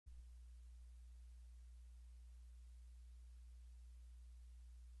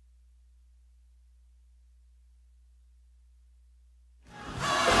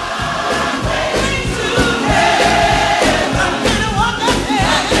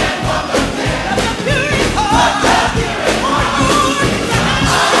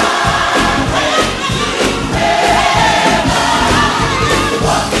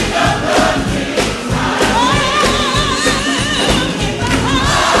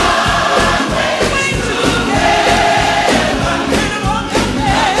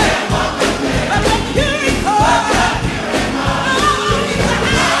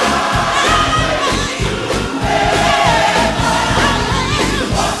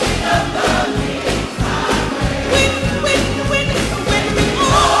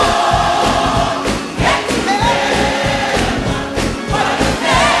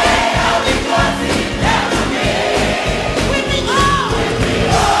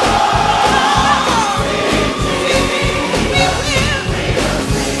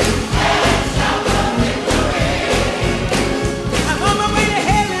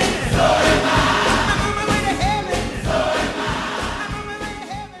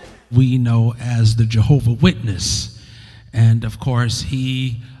we know as the Jehovah Witness. And of course,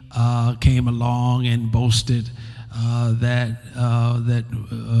 he came along and boasted that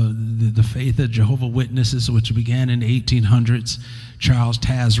the faith of Jehovah Witnesses, which began in the 1800s, Charles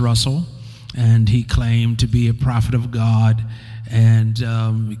Taze Russell, and he claimed to be a prophet of God, and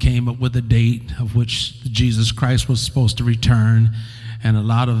he came up with a date of which Jesus Christ was supposed to return. And a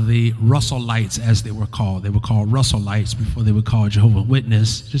lot of the Russellites, as they were called Russellites before they were called Jehovah's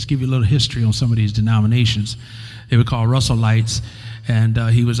Witness. Just give you a little history on some of these denominations. They were called Russellites, and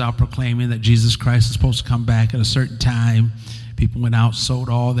he was out proclaiming that Jesus Christ is supposed to come back at a certain time. People went out, sold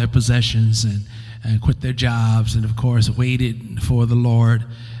all their possessions, and quit their jobs, and of course waited for the Lord.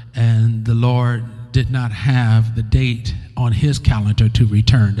 And the Lord did not have the date on his calendar to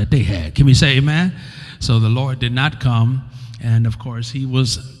return that they had. Can we say amen? So the Lord did not come. And of course, he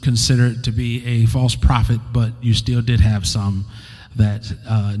was considered to be a false prophet, but you still did have some that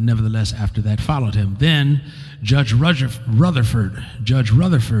nevertheless after that followed him. Then Judge Rutherford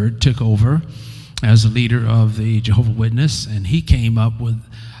took over as the leader of the Jehovah's Witness, and he came up with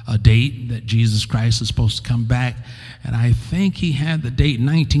a date that Jesus Christ is supposed to come back. And I think he had the date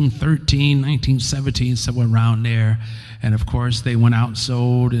 1913, 1917, somewhere around there. And of course, they went out and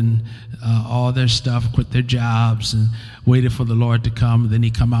sold and all their stuff, quit their jobs, and waited for the Lord to come. Then he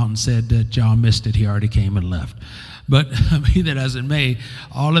come out and said that y'all missed it. He already came and left. But be that as it may,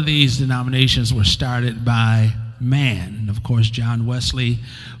 all of these denominations were started by man. And of course, John Wesley,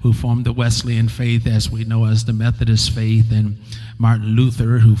 who formed the Wesleyan faith, as we know as the Methodist faith, and Martin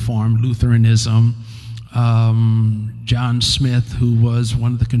Luther, who formed Lutheranism, John Smith, who was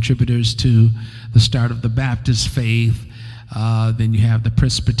one of the contributors to the start of the Baptist faith. Then you have the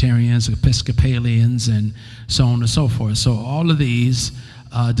Presbyterians, Episcopalians, and so on and so forth. So all of these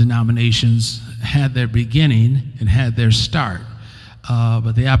denominations had their beginning and had their start.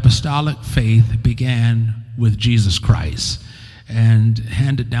 But the apostolic faith began with Jesus Christ and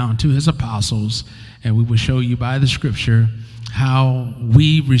handed down to his apostles. And we will show you by the scripture how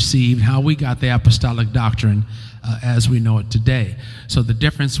we received, how we got the apostolic doctrine as we know it today. So the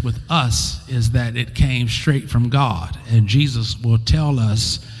difference with us is that it came straight from God. And Jesus will tell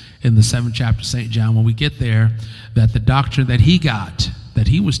us in the 7th chapter of St. John, when we get there, that the doctrine that he got, that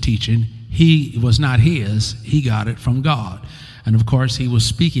he was teaching, he was not his, he got it from God. And of course, he was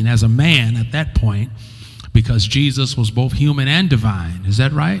speaking as a man at that point, because Jesus was both human and divine. Is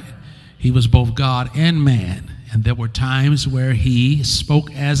that right? He was both God and man. And there were times where he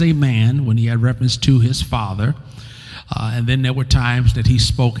spoke as a man when he had reference to his Father. And then there were times that he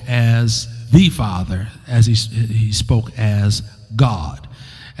spoke as the Father, as he spoke as God.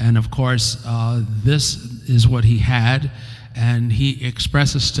 And of course, this is what he had. And he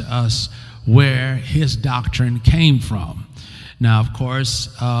expresses to us where his doctrine came from. Now, of course,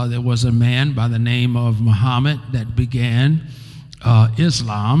 there was a man by the name of Muhammad that began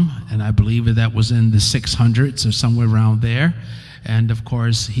Islam, and I believe that was in the 600s or somewhere around there. And of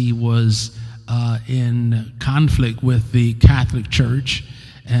course, he was in conflict with the Catholic Church.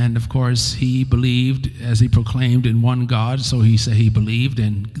 And of course, he believed, as he proclaimed, in one God. So he said he believed,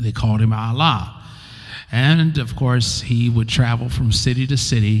 and they called him Allah. And of course, he would travel from city to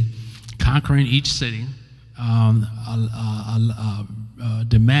city, conquering each city,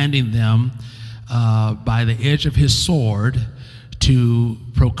 demanding them by the edge of his sword to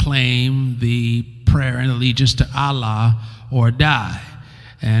proclaim the prayer and allegiance to Allah or die.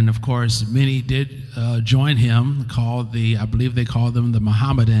 And of course, many did join him, I believe they called them the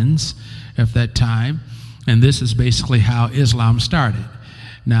Mohammedans at that time. And this is basically how Islam started.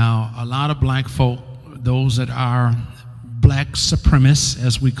 Now, a lot of black folk, those that are black supremacists,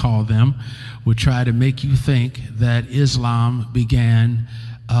 as we call them, would try to make you think that Islam began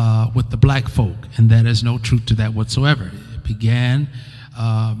with the black folk, and that is no truth to that whatsoever. It began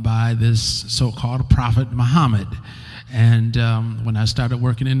by this so-called prophet Muhammad. And when I started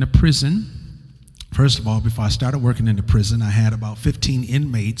working in the prison, first of all, before I started working in the prison, I had about 15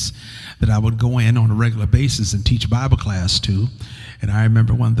 inmates that I would go in on a regular basis and teach Bible class to. And I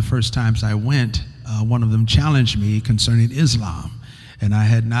remember one of the first times I went, one of them challenged me concerning Islam. And I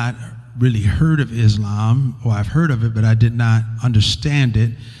had not really heard of Islam, or I've heard of it, but I did not understand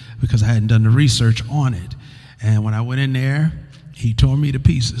it because I hadn't done the research on it. And when I went in there, he tore me to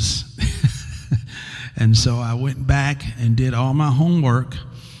pieces. And so I went back and did all my homework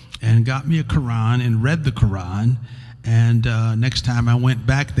and got me a Quran and read the Quran. And next time I went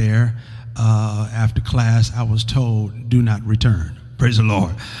back there after class, I was told, do not return. Praise the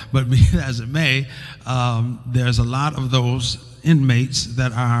Lord. But be as it may, there's a lot of those inmates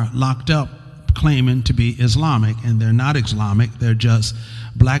that are locked up claiming to be Islamic, and they're not Islamic. They're just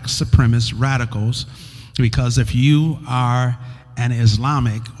black supremacist radicals, because if you are an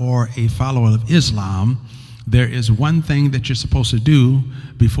Islamic or a follower of Islam, there is one thing that you're supposed to do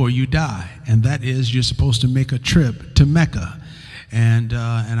before you die, and that is you're supposed to make a trip to Mecca. And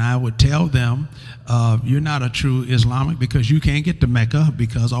I would tell them, you're not a true Islamic, because you can't get to Mecca,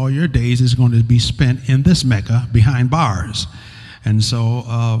 because all your days is going to be spent in this Mecca behind bars. And so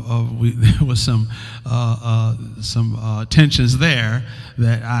there was some tensions there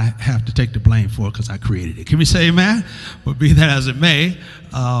that I have to take the blame for, because I created it. Can we say amen? But be that as it may,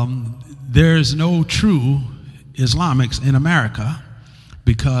 there's no true Islamics in America,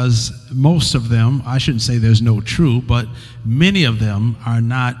 because most of them, I shouldn't say there's no true, but many of them are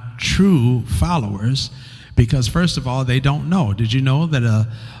not true followers, because first of all, they don't know. Did you know that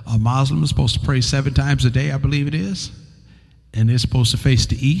a Muslim is supposed to pray 7 times a day, I believe it is? And they're supposed to face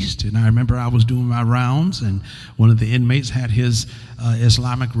the east. And I remember I was doing my rounds, and one of the inmates had his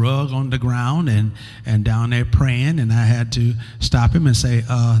Islamic rug on the ground and down there praying, and I had to stop him and say,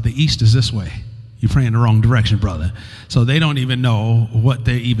 the east is this way. You're praying the wrong direction, brother. So they don't even know what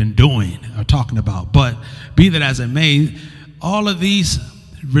they're even doing or talking about. But be that as it may, all of these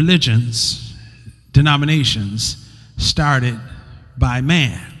religions, denominations, started by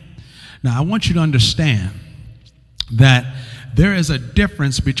man. Now, I want you to understand that there is a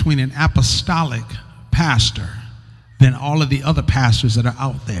difference between an apostolic pastor than all of the other pastors that are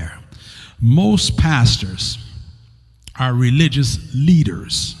out there. Most pastors are religious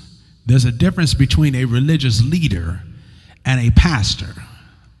leaders. There's a difference between a religious leader and a pastor,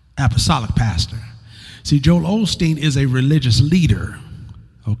 apostolic pastor. See, Joel Osteen is a religious leader,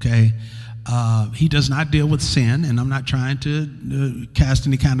 okay? He does not deal with sin, and I'm not trying to cast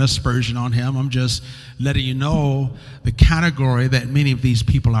any kind of aspersion on him. I'm just letting you know the category that many of these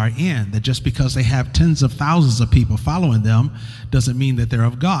people are in, that just because they have tens of thousands of people following them doesn't mean that they're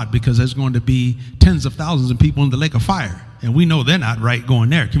of God, because there's going to be tens of thousands of people in the lake of fire, and we know they're not right going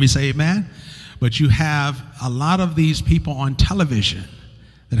there. Can we say amen? But you have a lot of these people on television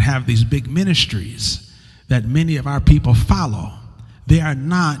that have these big ministries that many of our people follow. They are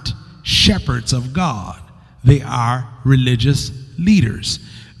not shepherds of God. They are religious leaders.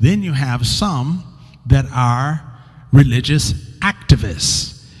 Then you have some that are religious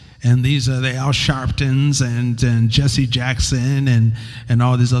activists. And these are the Al Sharptons and Jesse Jackson and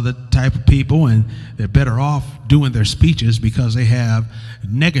all these other type of people. And they're better off doing their speeches because they have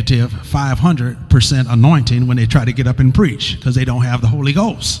negative 500% anointing when they try to get up and preach, because they don't have the Holy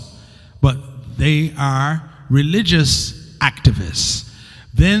Ghost. But they are religious activists.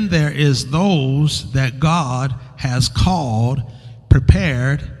 Then there is those that God has called,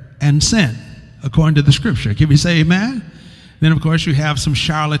 prepared, and sent, according to the scripture. Can we say amen? Then, of course, you have some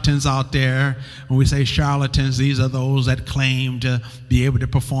charlatans out there. When we say charlatans, these are those that claim to be able to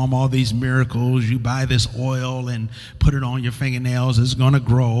perform all these miracles. You buy this oil and put it on your fingernails, it's going to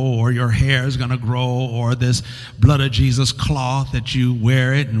grow, or your hair is going to grow, or this blood of Jesus cloth that you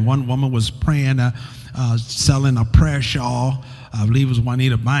wear it. And one woman was praying, selling a prayer shawl. I believe it was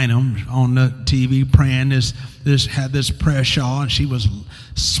Juanita Bynum on the TV praying had this prayer shawl, and she was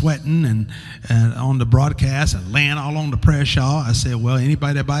sweating and on the broadcast and laying all on the prayer shawl. I said, well,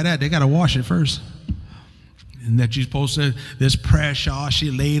 anybody that buy that, they got to wash it first. And that you're supposed to, this prayer shawl,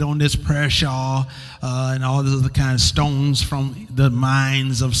 she laid on this prayer shawl and all this other kind of stones from the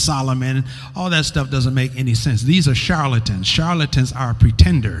mines of Solomon. All that stuff doesn't make any sense. These are charlatans. Charlatans are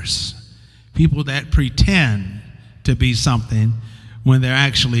pretenders, people that pretend to be something when they're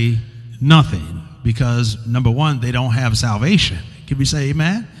actually nothing, because number one, they don't have salvation. Can we say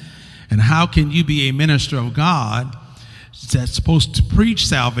amen? And how can you be a minister of God that's supposed to preach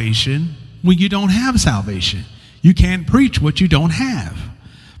salvation when you don't have salvation? You can't preach what you don't have.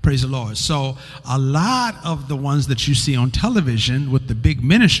 Praise the Lord. So a lot of the ones that you see on television with the big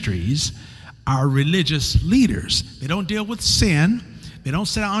ministries are religious leaders. They don't deal with sin. They don't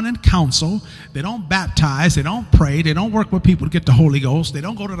sit down and counsel. They don't baptize. They don't pray. They don't work with people to get the Holy Ghost. They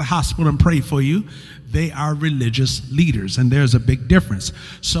don't go to the hospital and pray for you. They are religious leaders, and there's a big difference.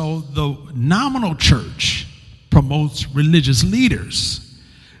 So the nominal church promotes religious leaders.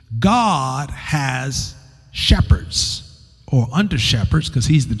 God has shepherds or under shepherds, because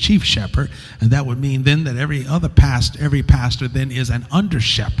he's the chief shepherd, and that would mean then that every pastor then is an under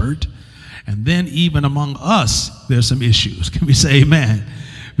shepherd. And then even among us, there's some issues. Can we say amen?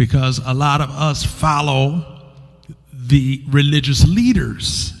 Because a lot of us follow the religious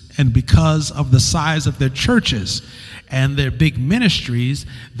leaders. And because of the size of their churches and their big ministries,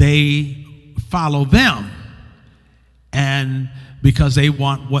 they follow them. And because they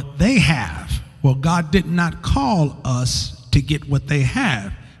want what they have. Well, God did not call us to get what they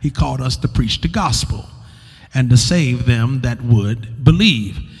have. He called us to preach the gospel and to save them that would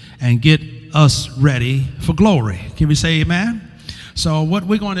believe and get us ready for glory. Can we say amen? So what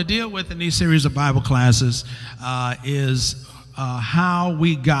we're going to deal with in these series of Bible classes is how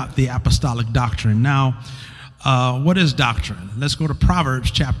we got the apostolic doctrine. Now, what is doctrine? Let's go to Proverbs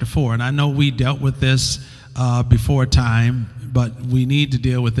chapter 4. And I know we dealt with this before time, but we need to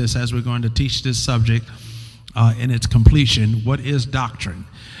deal with this as we're going to teach this subject in its completion. What is doctrine?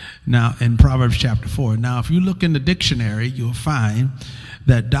 Now, in Proverbs chapter 4. Now, if you look in the dictionary, you'll find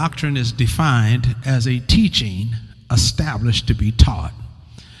that doctrine is defined as a teaching established to be taught.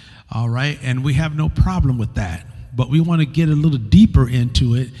 All right? And we have no problem with that. But we want to get a little deeper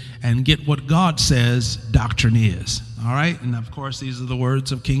into it and get what God says doctrine is. All right? And, of course, these are the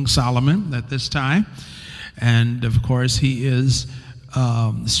words of King Solomon at this time. And, of course, he is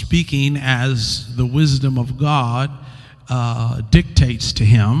speaking as the wisdom of God dictates to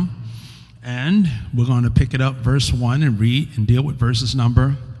him. And we're going to pick it up verse 1 and read and deal with verses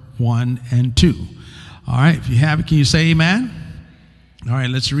number 1 and 2. All right, if you have it, can you say amen? All right,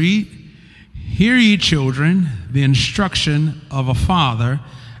 let's read. Hear ye, children, the instruction of a father,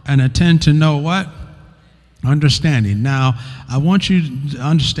 and attend to know what? Understanding. Now, I want you to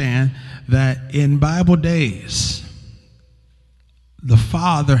understand that in Bible days, the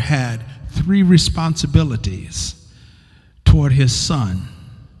father had 3 responsibilities toward his son.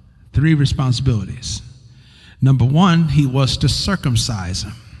 3 responsibilities. Number 1, he was to circumcise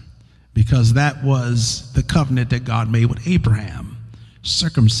him, because that was the covenant that God made with Abraham,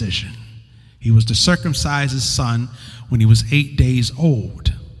 circumcision. He was to circumcise his son when he was 8 days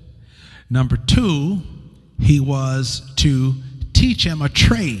old. Number 2, he was to teach him a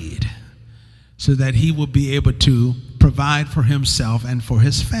trade so that he would be able to provide for himself and for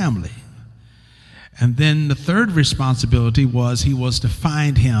his family. And then the 3rd responsibility was he was to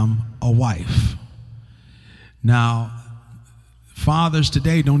find him a wife. Now, fathers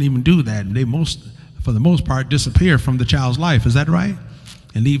today don't even do that. They for the most part, disappear from the child's life. Is that right?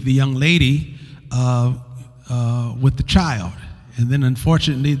 And leave the young lady with the child. And then,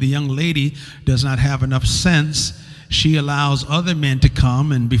 unfortunately, the young lady does not have enough sense. She allows other men to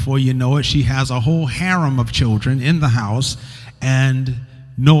come, and before you know it, she has a whole harem of children in the house, and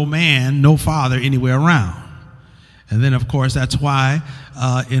no man, no father anywhere around. And then, of course, that's why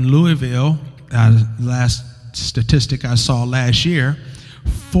in Louisville, last statistic I saw last year,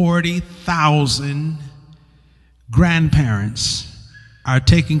 40,000 grandparents are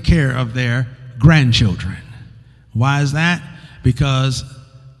taking care of their grandchildren. Why is that? Because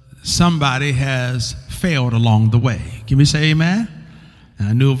somebody has failed along the way. Can we say amen? And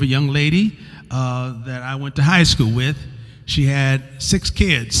I knew of a young lady that I went to high school with. She had 6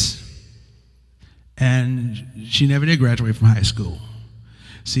 kids, and she never did graduate from high school.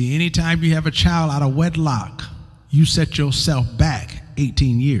 See, anytime you have a child out of wedlock, you set yourself back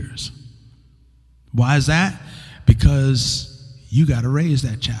 18 years. Why is that? Because you got to raise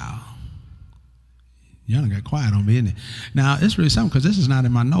that child. Y'all got quiet on me, isn't it? Now, it's really something, because this is not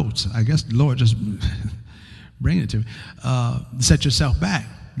in my notes. I guess the Lord just bring it to me. Set yourself back.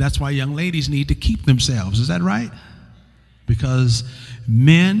 That's why young ladies need to keep themselves. Is that right? Because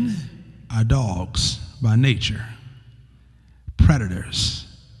men are dogs by nature, predators,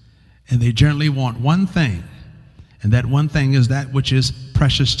 and they generally want one thing, and that one thing is that which is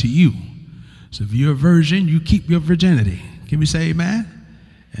precious to you. So if you're a virgin, you keep your virginity. Can we say amen?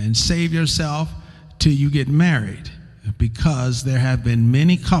 And save yourself till you get married, because there have been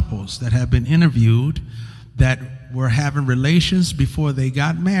many couples that have been interviewed that were having relations before they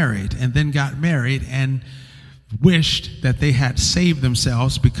got married, and then got married and wished that they had saved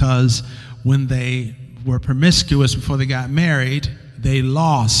themselves, because when they were promiscuous before they got married, they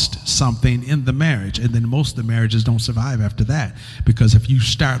lost something in the marriage. And then most of the marriages don't survive after that, because if you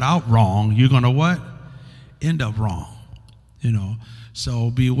start out wrong, you're going to what? End up wrong. You know,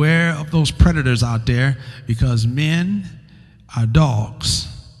 so beware of those predators out there, because men are dogs.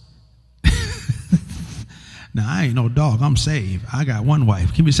 Now, I ain't no dog. I'm saved. I got one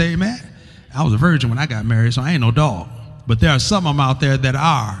wife. Can we say amen? I was a virgin when I got married, so I ain't no dog. But there are some of them out there that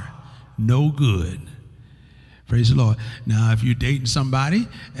are no good. Praise the Lord. Now, if you're dating somebody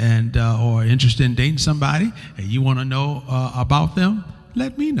and or interested in dating somebody and you want to know about them,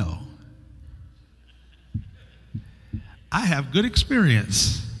 let me know. I have good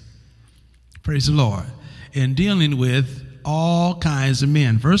experience, praise the Lord, in dealing with all kinds of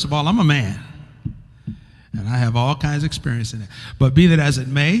men. First of all, I'm a man, and I have all kinds of experience in it. But be that as it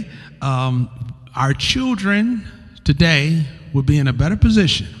may, our children today would be in a better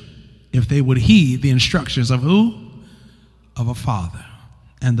position if they would heed the instructions of who? Of a father.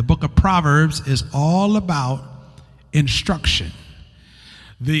 And the book of Proverbs is all about instruction.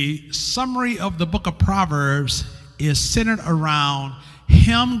 The summary of the book of Proverbs is centered around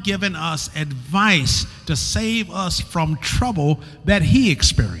him giving us advice to save us from trouble that he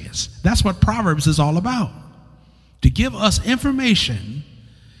experienced. That's what Proverbs is all about. To give us information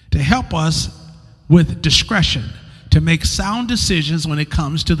to help us with discretion, to make sound decisions when it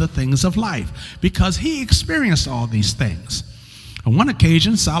comes to the things of life, because he experienced all these things. On one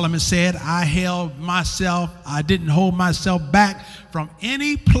occasion, Solomon said, I didn't hold myself back from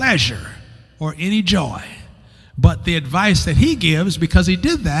any pleasure or any joy. But the advice that he gives, because he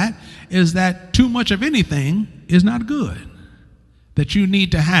did that, is that too much of anything is not good. That you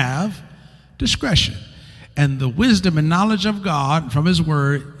need to have discretion. And the wisdom and knowledge of God from his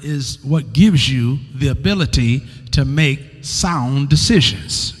word is what gives you the ability to make sound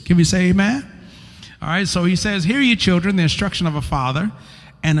decisions. Can we say amen? All right, so he says, hear ye children, the instruction of a father,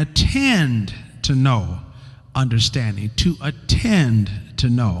 and attend to know understanding. To attend to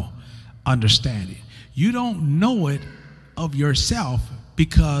know understanding. You don't know it of yourself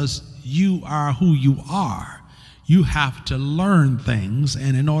because you are who you are. You have to learn things,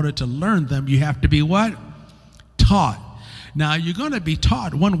 and in order to learn them, you have to be what? Taught. Now, you're going to be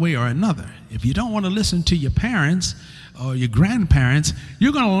taught one way or another. If you don't want to listen to your parents or your grandparents,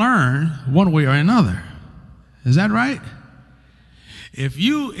 you're going to learn one way or another. Is that right? If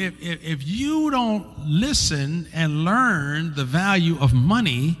you don't listen and learn the value of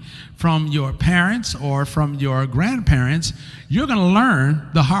money from your parents or from your grandparents, you're going to learn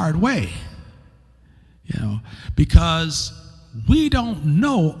the hard way. Because we don't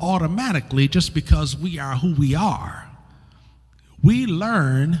know automatically just because we are who we are. We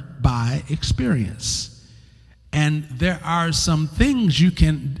learn by experience. And there are some things you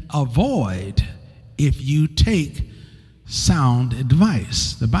can avoid if you take sound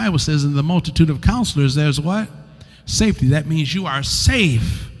advice. The Bible says in the multitude of counselors, there's what? Safety. That means you are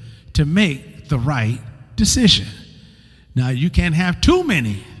safe to make the right decision. Now, you can't have too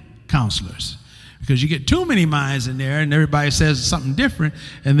many counselors because you get too many minds in there and everybody says something different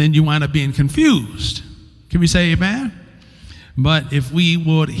and then you wind up being confused. Can we say amen? But if we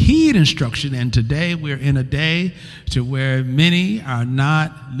would heed instruction, and today we're in a day to where many are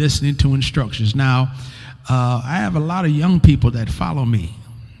not listening to instructions. Now, I have a lot of young people that follow me,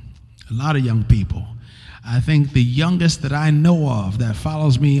 a lot of young people. I think the youngest that I know of that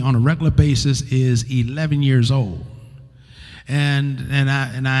follows me on a regular basis is 11 years old. And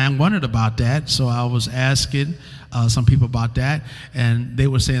I wondered about that, so I was asking some people about that, and they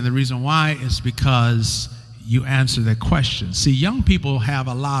were saying the reason why is because you answer their questions. See, young people have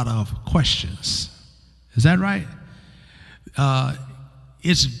a lot of questions. Is that right?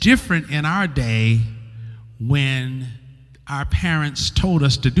 It's different in our day when our parents told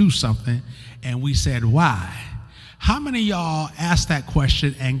us to do something and we said, why? How many of y'all asked that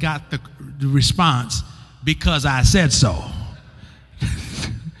question and got the response, because I said so?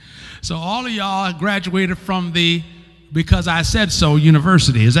 So all of y'all graduated from the because I said so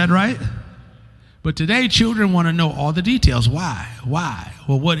university. Is that right? But today, children want to know all the details. Why? Why?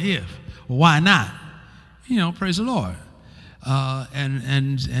 Well, what if? Well, why not? Praise the Lord.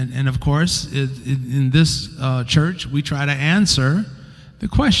 And of course, in this church, we try to answer the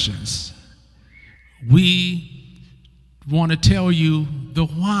questions. We want to tell you the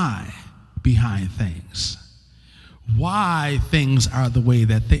why behind things. Why things are the way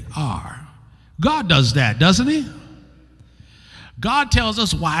that they are. God does that, doesn't he? God tells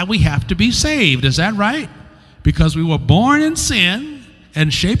us why we have to be saved. Is that right? Because we were born in sin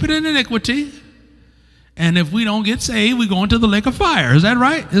and shaped in iniquity. And if we don't get saved, we go into the lake of fire. Is that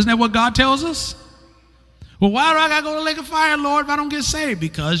right? Isn't that what God tells us? Well, why do I got to go to the lake of fire, Lord, if I don't get saved?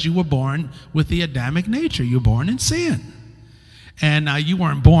 Because you were born with the Adamic nature. You were born in sin. And you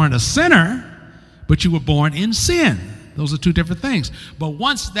weren't born a sinner, but you were born in sin. Those are two different things. But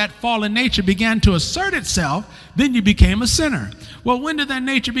once that fallen nature began to assert itself, then you became a sinner. Well, when did that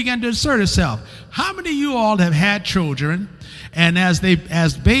nature begin to assert itself? How many of you all have had children, and as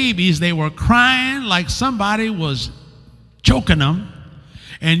babies, they were crying like somebody was choking them,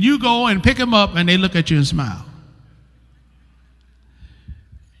 and you go and pick them up, and they look at you and smile?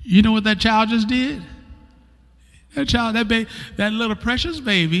 You know what that child just did? That little precious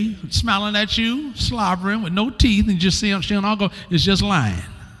baby smiling at you, slobbering with no teeth, and just seeing all go, is just lying.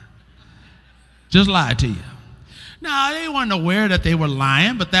 Just lied to you. Now, they weren't aware that they were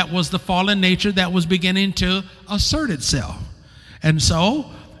lying, but that was the fallen nature that was beginning to assert itself. And so,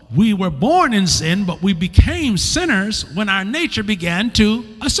 we were born in sin, but we became sinners when our nature began to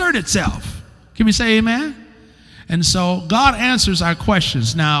assert itself. Can we say amen? And so God answers our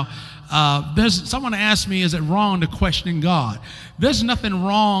questions. Now, someone asked me, is it wrong to question God? There's nothing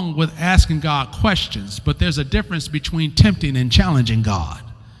wrong with asking God questions, but there's a difference between tempting and challenging God.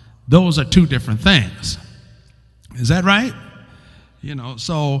 Those are two different things. Is that right?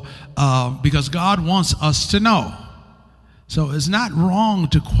 Because God wants us to know. So it's not wrong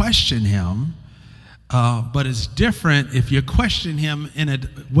to question him, but it's different if you question him in a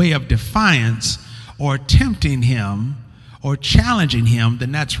way of defiance or tempting him or challenging him,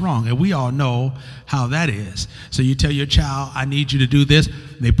 then that's wrong. And we all know how that is. So you tell your child, I need you to do this.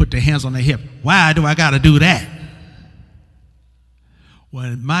 They put their hands on their hip. Why do I got to do that? Well,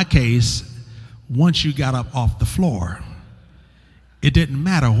 in my case, once you got up off the floor, it didn't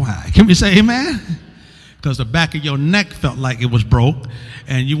matter why. Can we say amen? Because the back of your neck felt like it was broke,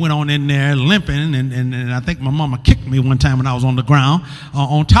 and you went on in there limping, and I think my mama kicked me one time when I was on the ground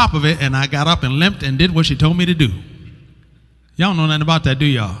on top of it, and I got up and limped and did what she told me to do. Y'all know nothing about that, do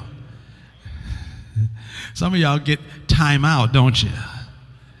y'all? Some of y'all get time out, don't you?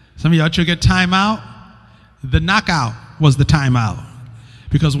 Some of y'all should get time out. The knockout was the time out.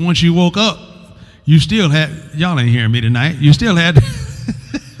 Because once you woke up, you still had, y'all ain't hearing me tonight, you still had,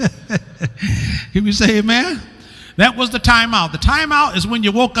 can we say amen? That was the time out. The time out is when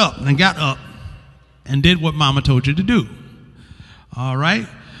you woke up and got up and did what mama told you to do. All right?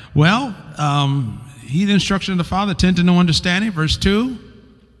 Well, heed the instruction of the Father, tend to no understanding. Verse 2,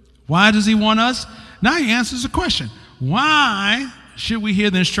 why does he want us? Now he answers the question. Why should we hear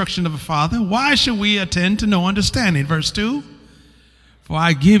the instruction of the Father? Why should we attend to no understanding? Verse 2, for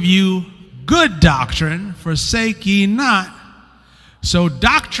I give you good doctrine, forsake ye not. So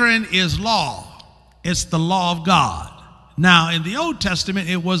doctrine is law. It's the law of God. Now, in the Old Testament,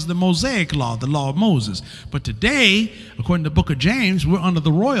 it was the Mosaic law, the law of Moses. But today, according to the book of James, we're under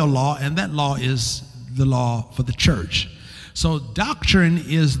the royal law, and that law is the law for the church. So doctrine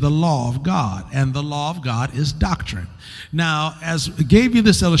is the law of God, and the law of God is doctrine. Now, as I gave you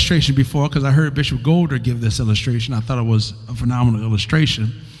this illustration before, because I heard Bishop Golder give this illustration, I thought it was a phenomenal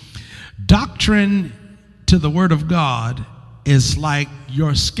illustration. Doctrine to the Word of God is like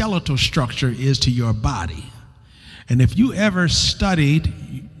your skeletal structure is to your body. And if you ever studied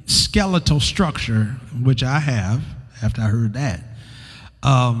skeletal structure, which I have after I heard that,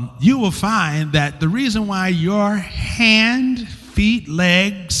 you will find that the reason why your hand, feet,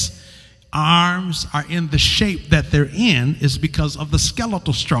 legs, arms are in the shape that they're in is because of the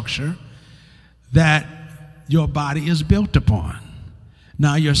skeletal structure that your body is built upon.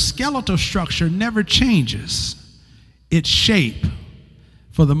 Now, your skeletal structure never changes its shape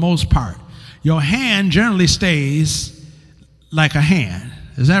for the most part. Your hand generally stays like a hand.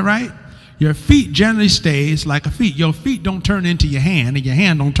 Is that right? Your feet generally stays like a feet. Your feet don't turn into your hand, and your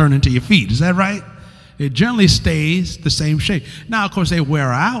hand don't turn into your feet. Is that right? It generally stays the same shape. Now, of course, they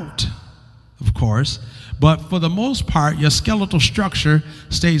wear out, of course, but for the most part, your skeletal structure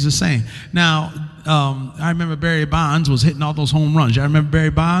stays the same. Now, I remember Barry Bonds was hitting all those home runs. Y'all remember Barry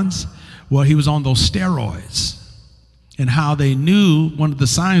Bonds? Well, he was on those steroids. And how they knew one of the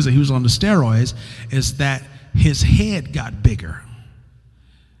signs that he was on the steroids is that his head got bigger.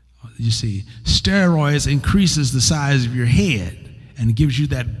 You see, steroids increases the size of your head and gives you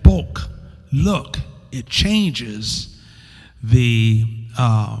that bulk look. It changes the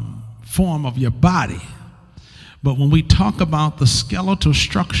form of your body. But when we talk about the skeletal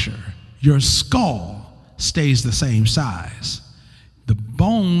structure, your skull stays the same size. The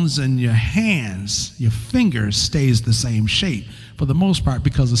bones in your hands, your fingers, stays the same shape for the most part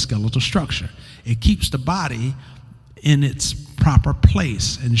because of skeletal structure. It keeps the body in its proper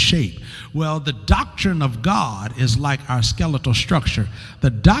place and shape. Well, the doctrine of God is like our skeletal structure.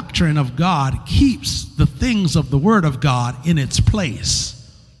 The doctrine of God keeps the things of the Word of God in its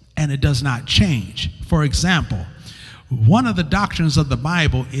place, and it does not change. For example, one of the doctrines of the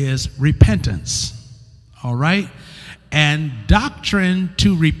Bible is repentance. All right? And doctrine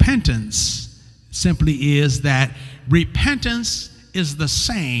to repentance simply is that repentance is the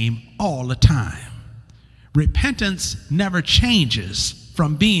same all the time. Repentance never changes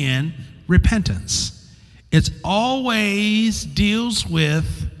from being repentance. It always deals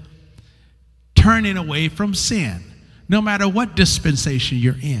with turning away from sin, no matter what dispensation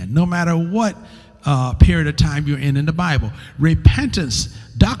you're in, no matter what period of time you're in the Bible. Repentance,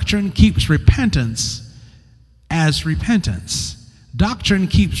 doctrine keeps repentance as repentance. Doctrine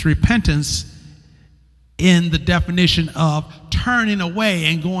keeps repentance in the definition of turning away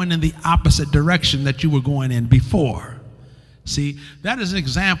and going in the opposite direction that you were going in before. See, that is an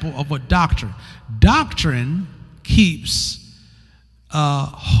example of what doctrine. Doctrine keeps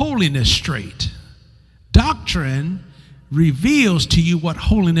holiness straight. Doctrine reveals to you what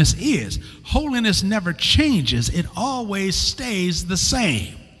holiness is. Holiness never changes. It always stays the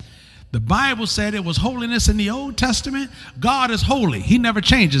same. The Bible said it was holiness in the Old Testament. God is holy. He never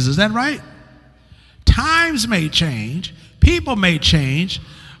changes. Is that right? Times may change. People may change.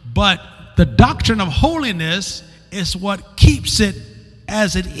 But the doctrine of holiness is what keeps it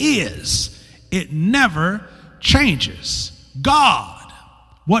as it is. It never changes. God,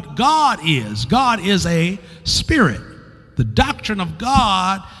 what God is a spirit. The doctrine of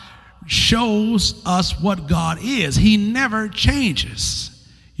God shows us what God is. He never changes.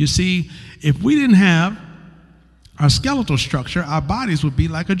 You see, if we didn't have our skeletal structure, our bodies would be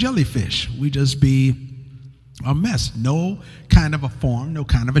like a jellyfish. We'd just be a mess. No kind of a form, no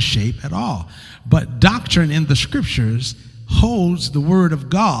kind of a shape at all. But doctrine in the scriptures holds the word of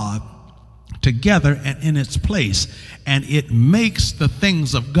God together and in its place. And it makes the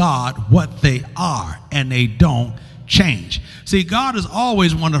things of God what they are, and they don't change. See, God has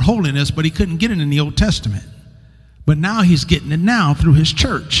always wanted holiness, but he couldn't get it in the Old Testament. But now he's getting it now through his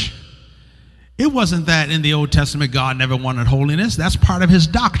church. It wasn't that in the Old Testament God never wanted holiness. That's part of his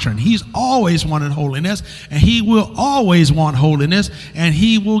doctrine. He's always wanted holiness, and he will always want holiness, and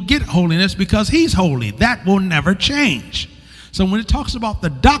he will get holiness because he's holy. That will never change. So when it talks about the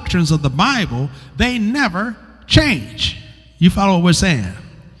doctrines of the Bible, they never change. You follow what we're saying?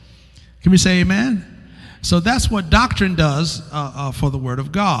 Can we say amen? So that's what doctrine does for the Word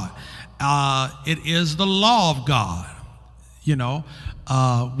of God. It is the law of God. You know,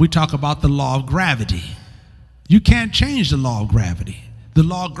 we talk about the law of gravity. You can't change the law of gravity. The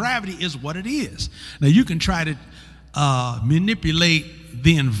law of gravity is what it is. Now, you can try to manipulate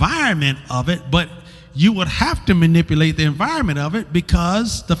the environment of it, but you would have to manipulate the environment of it,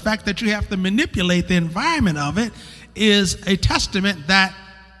 because the fact that you have to manipulate the environment of it is a testament that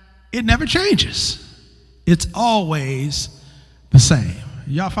it never changes. It's always the same.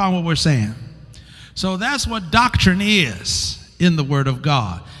 Y'all follow what we're saying? So that's what doctrine is in the Word of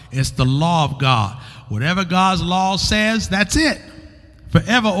God. It's the law of God. Whatever God's law says, that's it.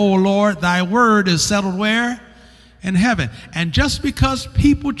 Forever, O Lord, thy word is settled where? In heaven. And just because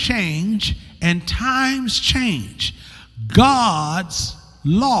people change and times change, God's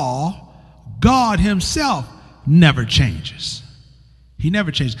law, God himself, never changes. He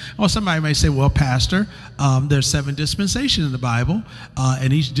never changes. Oh, somebody may say, well, Pastor, there's 7 dispensations in the Bible,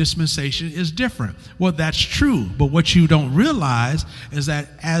 and each dispensation is different. Well, that's true. But what you don't realize is that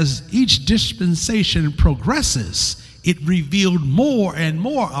as each dispensation progresses, it revealed more and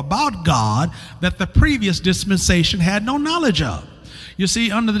more about God that the previous dispensation had no knowledge of. You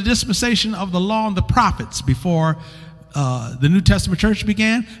see, under the dispensation of the law and the prophets, before the New Testament church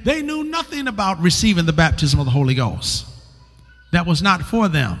began, they knew nothing about receiving the baptism of the Holy Ghost. That was not for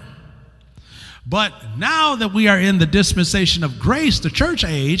them. But now that we are in the dispensation of grace, the church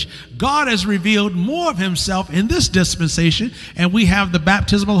age, God has revealed more of himself in this dispensation, and we have the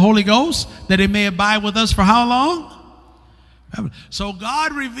baptism of the Holy Ghost, that it may abide with us for how long? So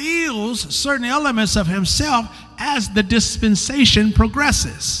God reveals certain elements of himself as the dispensation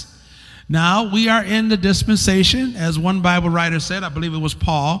progresses. Now we are in the dispensation, as one Bible writer said, I believe it was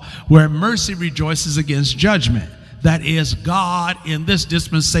Paul, where mercy rejoices against judgment. That is, God in this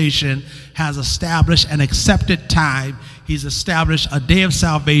dispensation has established an accepted time. He's established a day of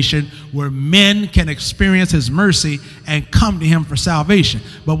salvation where men can experience his mercy and come to him for salvation.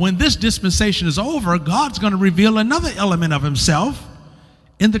 But when this dispensation is over, God's going to reveal another element of himself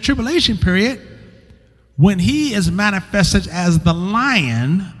in the tribulation period, when he is manifested as the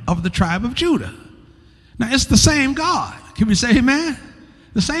Lion of the tribe of Judah. Now, it's the same God. Can we say amen?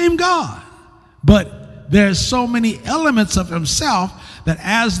 The same God. But there's so many elements of himself that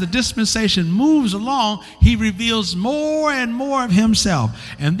as the dispensation moves along, he reveals more and more of himself.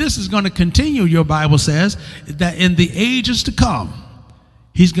 And this is going to continue, your Bible says, that in the ages to come,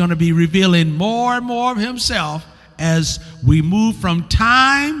 he's going to be revealing more and more of himself as we move from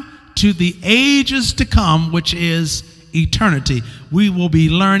time to the ages to come, which is eternity. We will be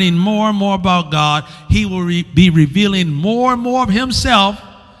learning more and more about God. He will be revealing more and more of himself,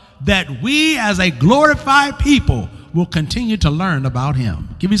 that we as a glorified people will continue to learn about him.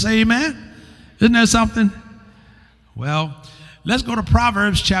 Can we say amen? Isn't that something? Well, let's go to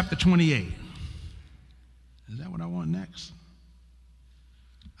Proverbs chapter 28. Is that what I want next?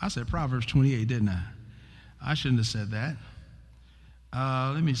 I said Proverbs 28, didn't I? I shouldn't have said that.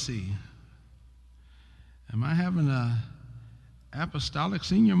 Let me see. Am I having an apostolic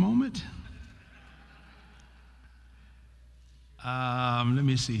senior moment? Let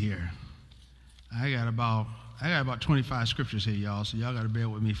me see here. I got about 25 scriptures here, y'all, so y'all got to bear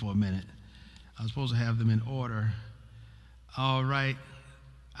with me for a minute. I was supposed to have them in order. All right.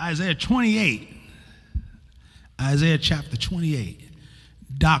 Isaiah 28. Isaiah chapter 28.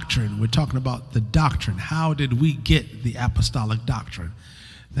 Doctrine. We're talking about the doctrine. How did we get the apostolic doctrine?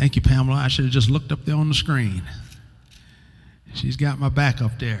 Thank you, Pamela. I should have just looked up there on the screen. She's got my back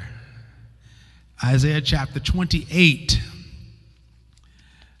up there. Isaiah chapter 28.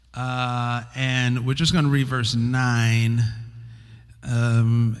 And we're just going to read verse 9.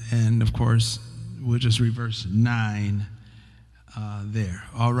 And, of course, we'll just read verse 9 there.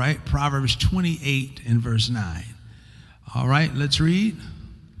 All right? Proverbs 28 and verse 9. All right, let's read.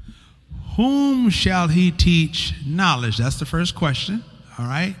 Whom shall he teach knowledge? That's the first question. All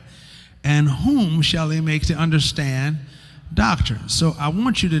right? And whom shall he make to understand doctrine? So I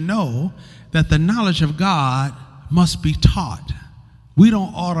want you to know that the knowledge of God must be taught. We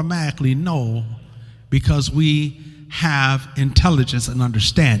don't automatically know because we have intelligence and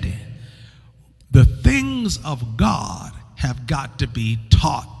understanding. The things of God have got to be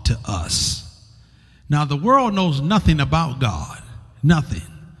taught to us. Now, the world knows nothing about God, nothing.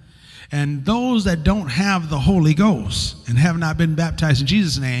 And those that don't have the Holy Ghost and have not been baptized in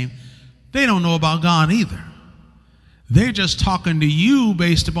Jesus' name, they don't know about God either. They're just talking to you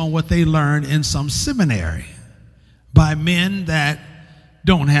based upon what they learned in some seminary by men that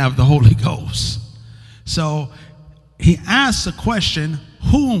don't have the Holy Ghost. So he asks the question,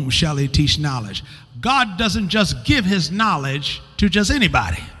 whom shall he teach knowledge? God doesn't just give his knowledge to just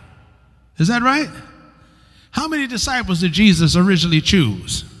anybody. Is that right? How many disciples did Jesus originally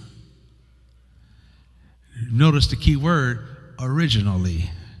choose? Notice the key word, originally.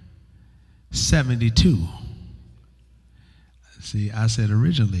 72. See, I said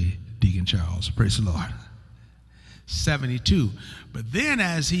originally, Deacon Charles. Praise the Lord. 72. But then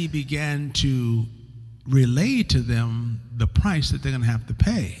as he began to relay to them the price that they're going to have to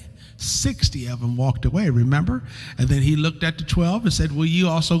pay, 60 of them walked away, remember? And then he looked at the 12 and said, will you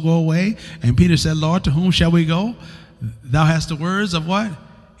also go away? And Peter said, Lord, to whom shall we go? Thou hast the words of what?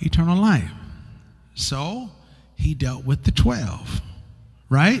 Eternal life. So he dealt with the 12,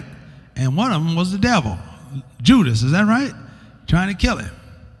 right? And one of them was the devil, Judas, is that right? Trying to kill him.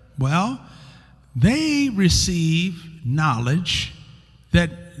 Well, they received knowledge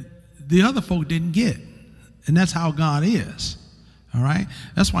that the other folk didn't get. And that's how God is. All right?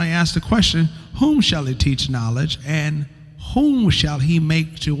 That's why he asked the question, whom shall he teach knowledge, and whom shall he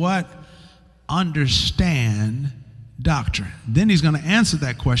make to what? Understand doctrine. Then he's going to answer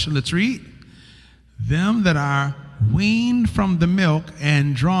that question. Let's read. Them that are weaned from the milk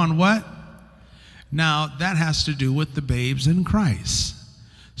and drawn what? Now, that has to do with the babes in Christ.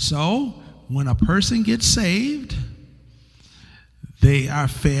 So, when a person gets saved, they are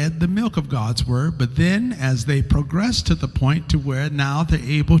fed the milk of God's word, but then as they progress to the point to where now they're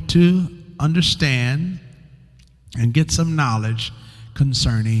able to understand and get some knowledge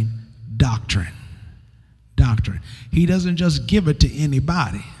concerning doctrine. Doctrine. He doesn't just give it to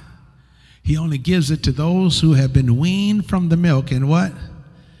anybody. He only gives it to those who have been weaned from the milk and what?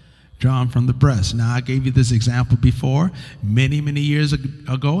 Drawn from the breast. Now, I gave you this example before, many, many years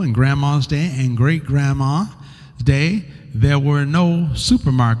ago in Grandma's day and great-grandma's day. There were no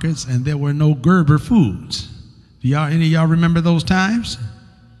supermarkets and there were no Gerber foods. Any of y'all remember those times?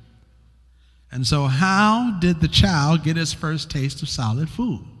 And so how did the child get his first taste of solid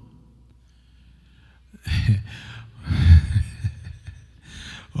food?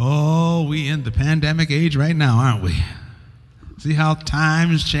 Oh, we in the pandemic age right now, aren't we? See how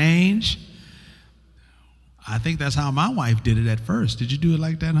times change? I think that's how my wife did it at first. Did you do it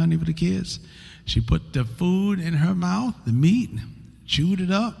like that, honey, for the kids? She put the food in her mouth, the meat, chewed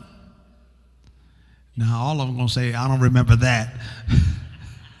it up. Now, all of them going to say, I don't remember that.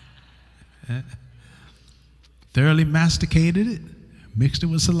 Thoroughly masticated it, mixed it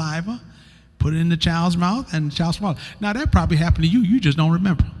with saliva, put it in the child's mouth, and the child swallowed. Now, that probably happened to you. You just don't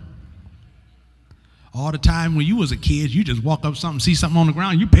remember. All the time when you was a kid, you just walk up something, see something on the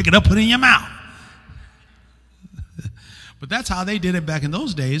ground, you pick it up, put it in your mouth. But that's how they did it back in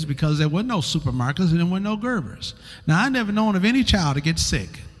those days because there were no supermarkets and there were no Gerbers. Now, I never known of any child to get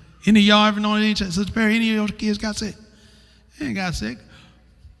sick. Any of y'all ever known any child, Sister Perry, any of your kids got sick? They ain't got sick.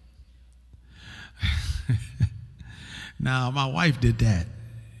 Now, my wife did that.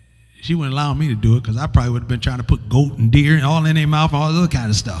 She wouldn't allow me to do it because I probably would have been trying to put goat and deer and all in their mouth, all this other kind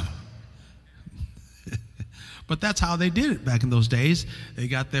of stuff. But that's how they did it back in those days. They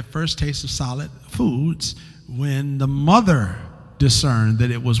got their first taste of solid foods when the mother discerned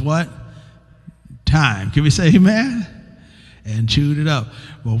that it was what? Time. Can we say amen? and chewed it up.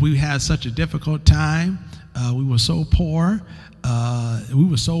 Well, we had such a difficult time. We were so poor.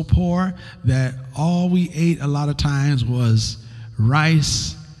 That all we ate a lot of times was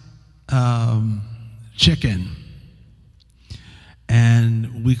rice, chicken,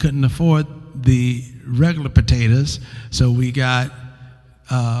 and we couldn't afford the regular potatoes, so we got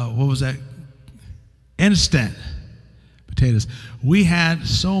instant potatoes. We had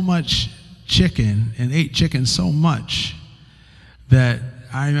so much chicken and ate chicken so much that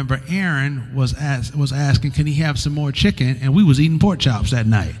I remember Aaron was asking, can he have some more chicken? And we was eating pork chops that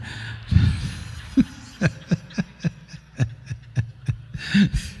night.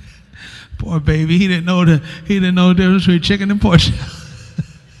 Poor baby, he didn't know the difference between chicken and pork chops.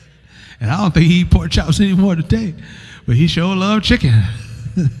 And I don't think he eat pork chops anymore today, but he sure loved chicken.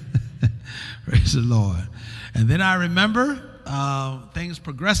 Praise the Lord. And then I remember things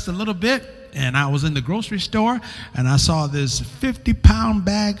progressed a little bit, and I was in the grocery store, and I saw this 50-pound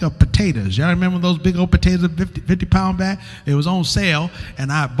bag of potatoes. Y'all remember those big old potatoes, 50-pound bag? It was on sale,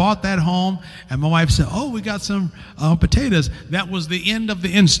 and I bought that home, and my wife said, oh, we got some potatoes. That was the end of the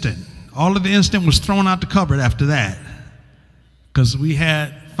instant. All of the instant was thrown out the cupboard after that, because we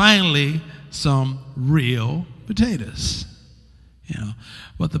had finally some real potatoes.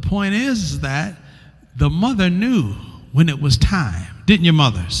 But the point is that the mother knew when it was time. Didn't your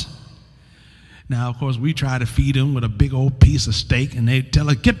mothers? Now, of course, we try to feed them with a big old piece of steak, and they tell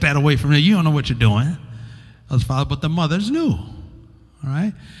her, get that away from there. You don't know what you're doing. But the mothers knew. All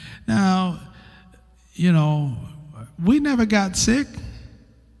right? Now, we never got sick,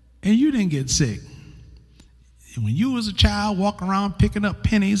 and you didn't get sick. When you was a child walking around picking up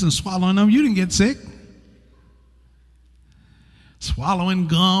pennies and swallowing them, you didn't get sick. Swallowing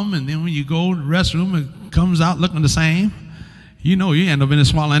gum, and then when you go to the restroom, it comes out looking the same. You end up in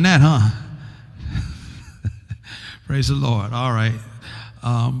swallowing that, huh? Praise the Lord. All right.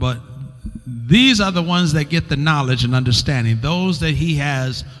 But these are the ones that get the knowledge and understanding. Those that he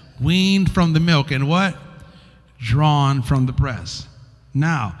has weaned from the milk and what? Drawn from the breast.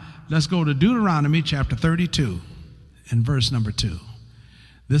 Now, let's go to Deuteronomy chapter 32 and verse number 2.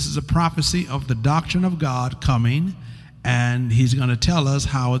 This is a prophecy of the doctrine of God coming, and he's going to tell us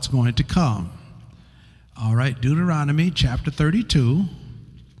how it's going to come. All right, Deuteronomy chapter 32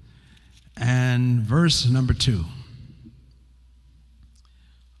 and verse number 2.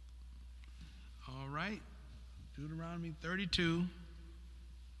 All right, Deuteronomy 32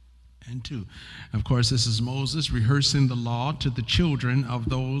 and 2. Of course, this is Moses rehearsing the law to the children of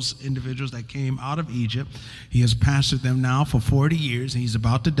those individuals that came out of Egypt. He has pastored them now for 40 years, and he's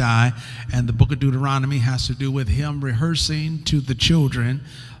about to die. And the book of Deuteronomy has to do with him rehearsing to the children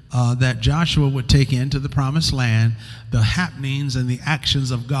that Joshua would take into the promised land, the happenings and the actions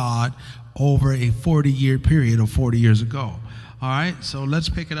of God over a 40-year period of 40 years ago. All right, so let's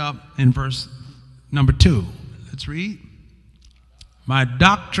pick it up in verse number 2. Let's read. My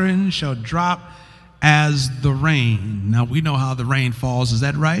doctrine shall drop as the rain. Now, we know how the rain falls. Is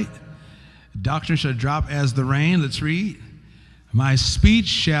that right? Doctrine shall drop as the rain. Let's read. My speech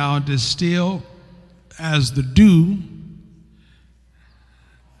shall distill as the dew,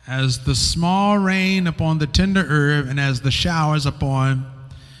 as the small rain upon the tender herb, and as the showers upon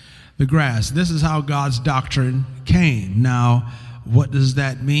the grass. This is how God's doctrine came. Now, what does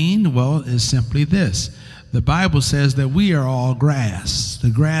that mean? Well, it's simply this. The Bible says that we are all grass. The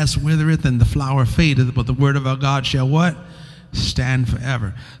grass withereth and the flower fadeth, but the word of our God shall what? Stand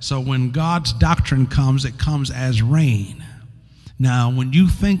forever. So when God's doctrine comes, it comes as rain. Now, when you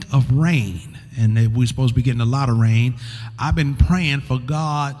think of rain, and we're supposed to be getting a lot of rain, I've been praying for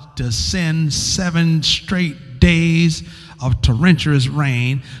God to send 7 straight days of torrentious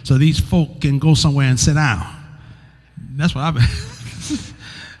rain so these folk can go somewhere and sit down. That's what I've been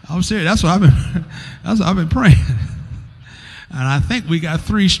I'm serious. That's what I've been praying. And I think we got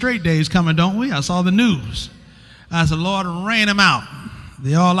 3 straight days coming, don't we? I saw the news. I said, Lord, rain them out.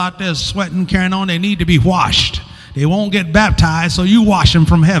 They're all out there sweating, carrying on. They need to be washed. They won't get baptized, so you wash them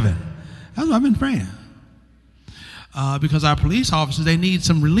from heaven. That's what I've been praying. Because our police officers, they need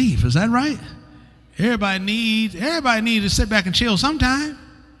some relief. Is that right? Everybody needs to sit back and chill sometime.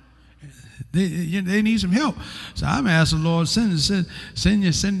 They need some help. So I'm asking the Lord,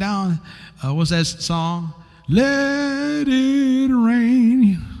 send down, what's that song? Let it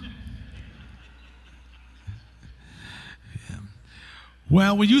rain. Yeah.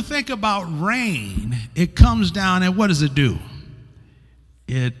 Well, when you think about rain, it comes down and what does it do?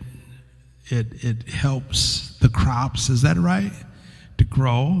 It helps the crops, is that right? To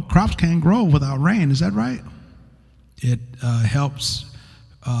grow. Crops can't grow without rain, is that right? It helps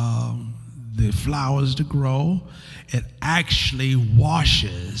the flowers to grow. It actually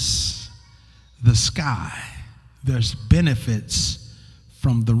washes the sky. There's benefits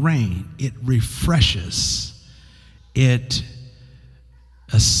from the rain. It refreshes. It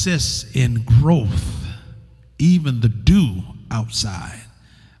assists in growth. Even the dew outside,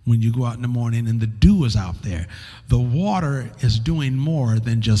 when you go out in the morning and the dew is out there, the water is doing more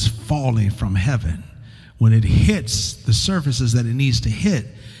than just falling from heaven. When it hits the surfaces that it needs to hit,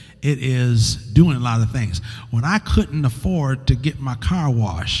 it is doing a lot of things. When I couldn't afford to get my car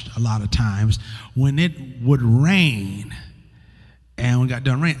washed a lot of times, when it would rain, and when it got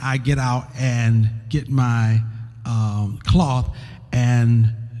done raining, I get out and get my cloth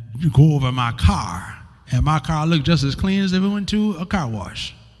and go over my car. And my car looked just as clean as if it went to a car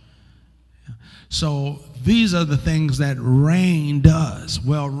wash. So these are the things that rain does.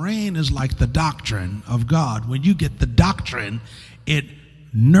 Well, rain is like the doctrine of God. When you get the doctrine, it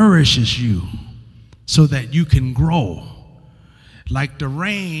nourishes you so that you can grow. Like the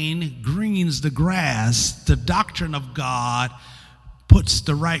rain greens the grass, the doctrine of God puts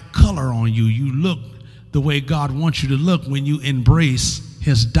the right color on you. You look the way God wants you to look when you embrace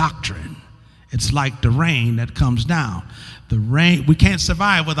his doctrine. It's like the rain that comes down. The rain, we can't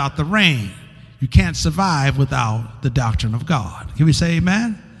survive without the rain. You can't survive without the doctrine of God. Can we say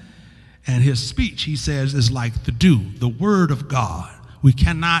amen? And his speech, he says, is like the dew, the word of God. We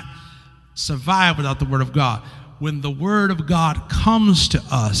cannot survive without the word of God. When the word of God comes to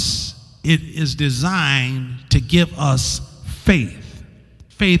us, it is designed to give us faith.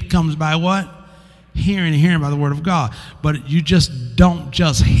 Faith comes by what? Hearing and hearing by the word of God. But you just don't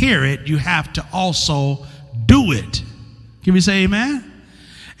just hear it, you have to also do it. Can we say amen?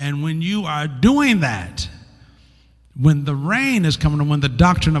 And when you are doing that, when the rain is coming, when the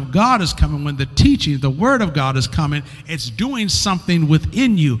doctrine of God is coming, when the teaching, the word of God is coming, it's doing something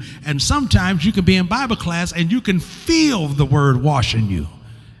within you. And sometimes you can be in Bible class and you can feel the word washing you.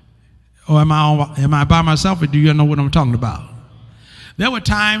 Or am I by myself, or do you know what I'm talking about? There were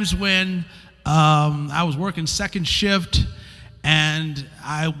times when I was working second shift, and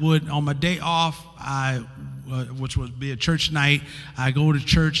I would, on my day off, which would be a church night, I go to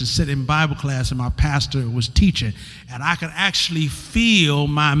church and sit in Bible class, and my pastor was teaching, and I could actually feel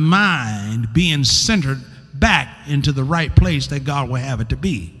my mind being centered back into the right place that God would have it to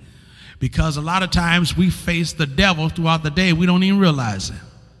be. Because a lot of times we face the devil throughout the day, we don't even realize it.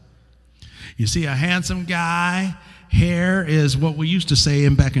 You see a handsome guy, hair is what we used to say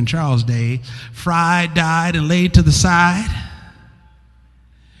back in Charles' day, fried, dyed, and laid to the side,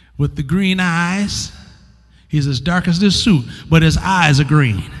 with the green eyes. He's as dark as this suit, but his eyes are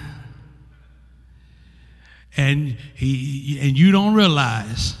green. And you don't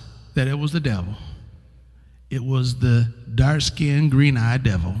realize that it was the devil. It was the dark-skinned, green-eyed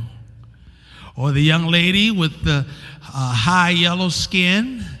devil. Or the young lady with the high yellow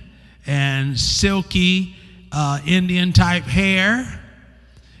skin and silky Indian-type hair.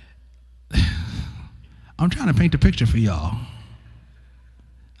 I'm trying to paint a picture for y'all.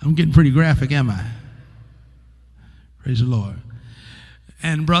 I'm getting pretty graphic, am I? Praise the Lord.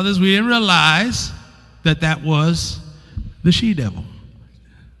 And brothers, we didn't realize that was the she-devil.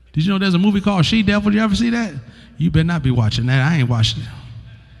 Did you know there's a movie called She-Devil? Did you ever see that? You better not be watching that. I ain't watching it.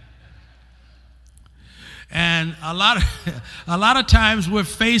 And a lot of times we're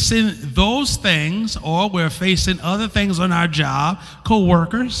facing those things, or we're facing other things on our job,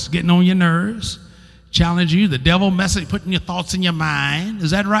 co-workers getting on your nerves, challenging you, the devil putting your thoughts in your mind.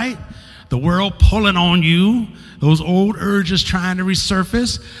 Is that right? The world pulling on you, those old urges trying to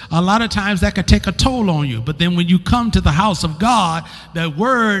resurface. A lot of times that could take a toll on you. But then when you come to the house of God, that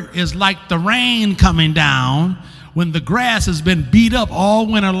word is like the rain coming down. When the grass has been beat up all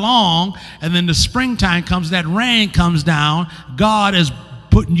winter long, and then the springtime comes, that rain comes down, God is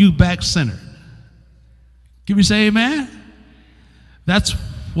putting you back centered. Can we say amen? That's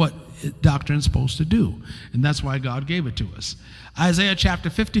what doctrine is supposed to do. And that's why God gave it to us. Isaiah chapter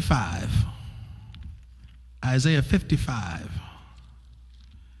 55. Isaiah 55.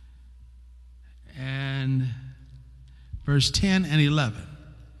 And verse 10 and 11.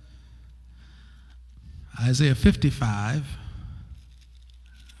 Isaiah 55,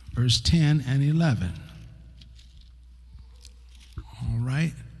 verse 10 and 11. All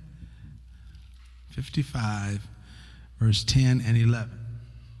right. 55, verse 10 and 11.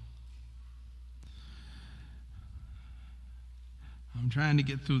 I'm trying to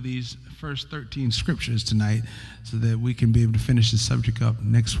get through these first 13 scriptures tonight so that we can be able to finish the subject up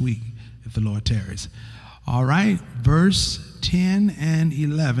next week if the Lord tarries. All right, verse 10 and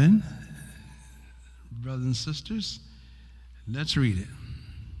 11. Brothers and sisters, let's read it.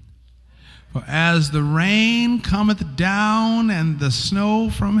 For as the rain cometh down and the snow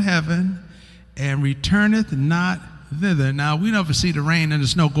from heaven, and returneth not thither. Now, we never see the rain and the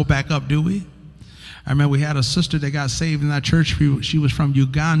snow go back up, do we? I remember we had a sister that got saved in our church. She was from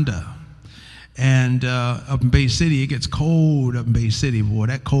Uganda. And up in Bay City, it gets cold up in Bay City. Boy,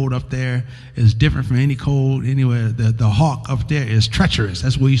 that cold up there is different from any cold anywhere. The hawk up there is treacherous.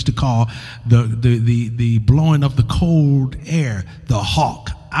 That's what we used to call the blowing of the cold air, the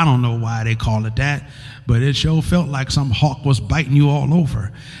hawk. I don't know why they call it that, but it sure felt like some hawk was biting you all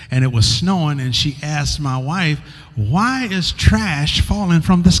over. And it was snowing, and she asked my wife, why is trash falling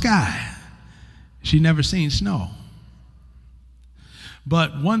from the sky? She never seen snow.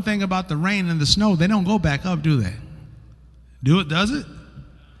 But one thing about the rain and the snow, they don't go back up, do they? Does it?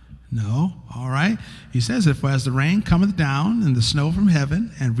 No. All right. He says, if as the rain cometh down and the snow from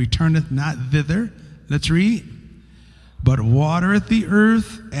heaven and returneth not thither, let's read, but watereth the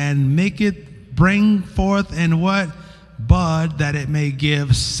earth and maketh bring forth and what? Bud, that it may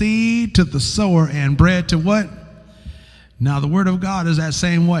give seed to the sower and bread to what? Now the word of God is that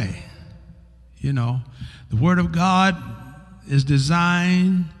same way. You know, the word of God is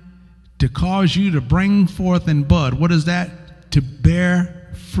designed to cause you to bring forth and bud. What is that? To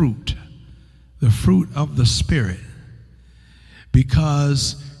bear fruit, the fruit of the Spirit.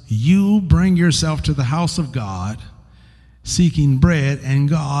 Because you bring yourself to the house of God seeking bread, and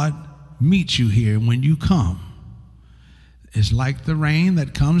God meets you here when you come. It's like the rain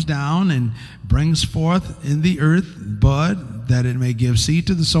that comes down and brings forth in the earth bud, that it may give seed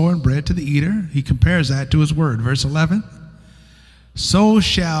to the sower and bread to the eater. He compares that to his word. Verse 11. So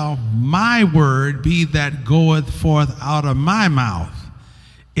shall my word be that goeth forth out of my mouth.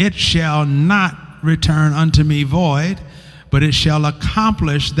 It shall not return unto me void, but it shall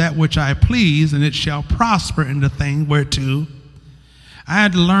accomplish that which I please, and it shall prosper in the thing whereto. I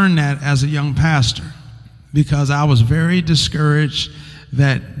had to learn that as a young pastor, because I was very discouraged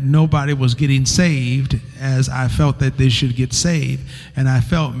that nobody was getting saved as I felt that they should get saved. And I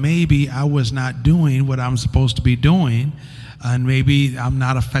felt maybe I was not doing what I'm supposed to be doing, and maybe I'm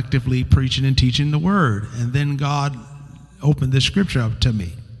not effectively preaching and teaching the word. And then God opened the scripture up to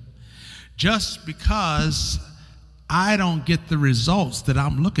me. Just because I don't get the results that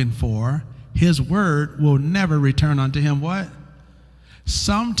I'm looking for, his word will never return unto him what?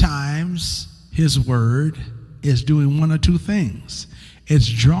 Sometimes his word is doing one or two things. It's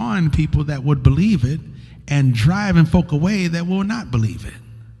drawing people that would believe it and driving folk away that will not believe it.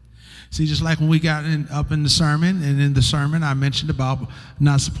 See, just like when we got up in the sermon, and in the sermon I mentioned about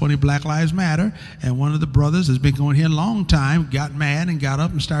not supporting Black Lives Matter, and one of the brothers has been going here a long time, got mad and got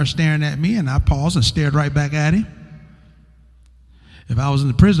up and started staring at me, and I paused and stared right back at him. If I was in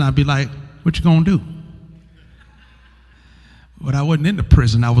the prison, I'd be like, what you gonna do? But I wasn't in the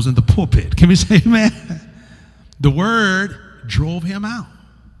prison, I was in the pulpit. Can we say amen? The word drove him out,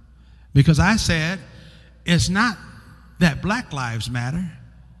 because I said, it's not that Black Lives Matter,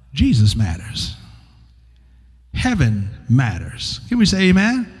 Jesus matters. Heaven matters. Can we say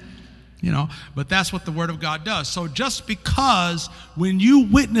amen? You know, but that's what the word of God does. So just because when you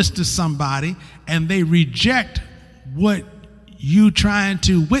witness to somebody and they reject what you trying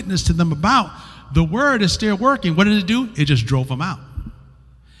to witness to them about, the word is still working. What did it do? It just drove them out.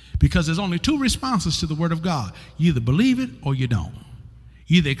 Because there's only two responses to the word of God. You either believe it or you don't.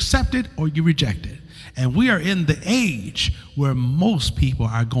 You either accept it or you reject it. And we are in the age where most people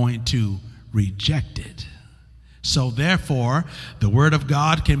are going to reject it. So therefore, the word of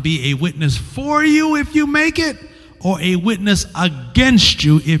God can be a witness for you if you make it, or a witness against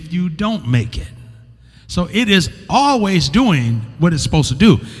you if you don't make it. So it is always doing what it's supposed to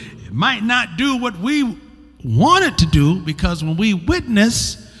do. It might not do what we want it to do, because when we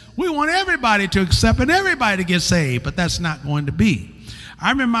witness, we want everybody to accept and everybody to get saved, but that's not going to be. I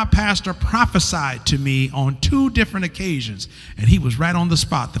remember my pastor prophesied to me on 2 different occasions, and he was right on the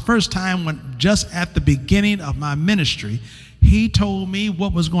spot. The first time, when just at the beginning of my ministry, he told me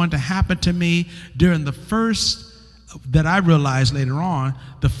what was going to happen to me during the first, that I realized later on,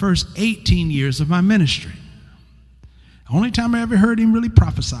 the first 18 years of my ministry. The only time I ever heard him really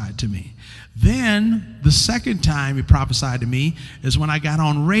prophesy to me. Then the second time he prophesied to me is when I got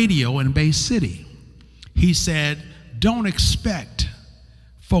on radio in Bay City. He said, don't expect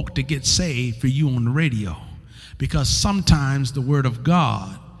folk to get saved for you on the radio, because sometimes the word of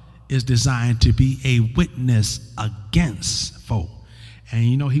God is designed to be a witness against folk. And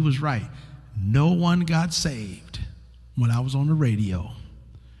you know, he was right. No one got saved when I was on the radio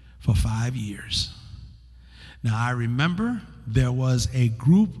for 5 years. Now, I remember there was a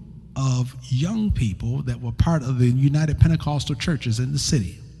group of young people that were part of the United Pentecostal churches in the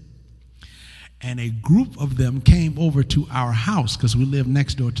city. and a group of them came over to our house because we live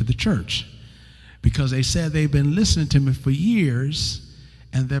next door to the church, because they said they've been listening to me for years,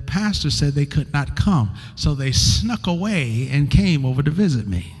 and their pastor said they could not come. So they snuck away and came over to visit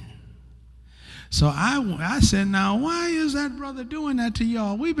me. So I said, now, why is that brother doing that to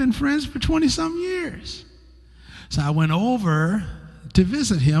y'all? We've been friends for 20-some years. So I went over to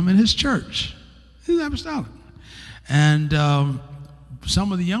visit him in his church. He's apostolic. And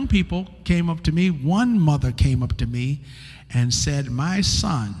some of the young people came up to me. One mother came up to me and said, my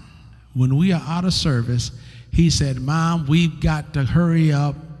son, when we are out of service, he said, Mom, we've got to hurry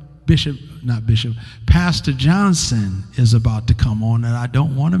up. Pastor Johnson is about to come on, and I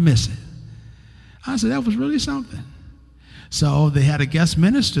don't want to miss it. I said, that was really something. So they had a guest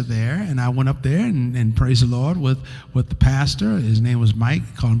minister there, and I went up there and praise the Lord with the pastor. His name was Mike.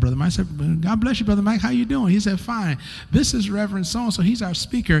 I called him Brother Mike. I said, God bless you, Brother Mike. How you doing? He said, fine. This is Reverend so-and-so. He's our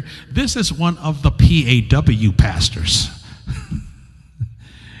speaker. This is one of the PAW pastors.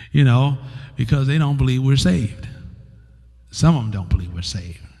 You know, because they don't believe we're saved. Some of them don't believe we're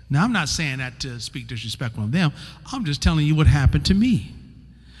saved. Now, I'm not saying that to speak disrespectful of them. I'm just telling you what happened to me.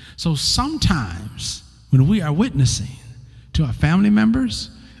 So sometimes when we are witnessing to our family members,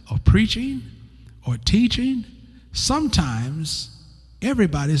 or preaching, or teaching, sometimes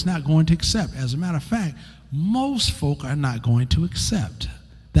everybody's not going to accept. As a matter of fact, most folk are not going to accept.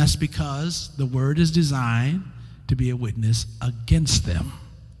 That's because the word is designed to be a witness against them.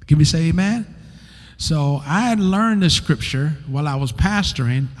 Can we say amen? So I had learned the scripture while I was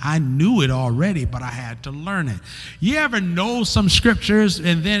pastoring. I knew it already, but I had to learn it. You ever know some scriptures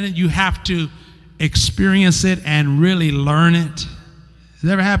and then you have to experience it and really learn it? Has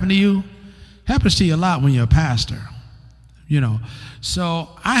that ever happened to you? Happens to you a lot when you're a pastor, you know. So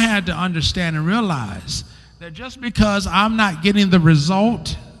I had to understand and realize that just because I'm not getting the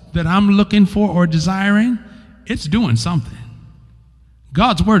result that I'm looking for or desiring, it's doing something.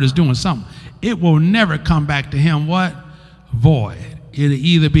 God's word is doing something. It will never come back to him what? Void. It'll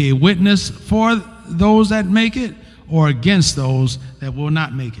either be a witness for those that make it or against those that will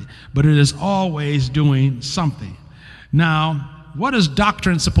not make it. But it is always doing something. Now, what is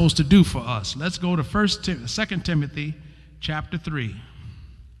doctrine supposed to do for us? Let's go to 2 Timothy chapter 3.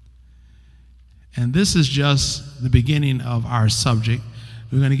 And this is just the beginning of our subject.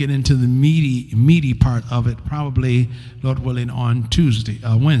 We're going to get into the meaty part of it, probably, Lord willing, on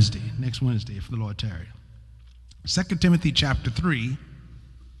next Wednesday, if the Lord tarry. 2 Timothy chapter 3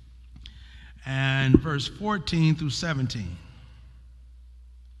 and verse 14 through 17.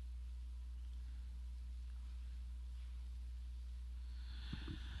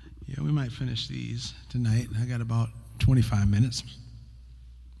 Yeah, we might finish these tonight. I got about 25 minutes.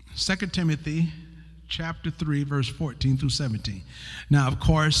 2 Timothy chapter 3, verse 14 through 17. Now, of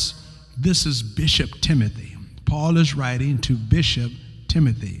course, this is Bishop Timothy. Paul is writing to Bishop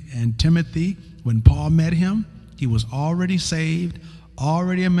Timothy. And Timothy, when Paul met him, he was already saved,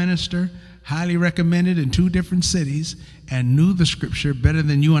 already a minister, highly recommended in 2 different cities, and knew the scripture better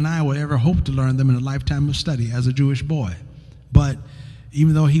than you and I would ever hope to learn them in a lifetime of study as a Jewish boy. But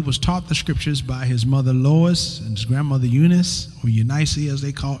even though he was taught the scriptures by his mother Lois and his grandmother Eunice, or Eunice as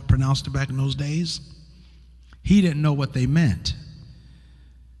they pronounced it back in those days, he didn't know what they meant.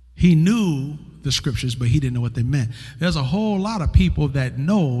 He knew the scriptures, but he didn't know what they meant. There's a whole lot of people that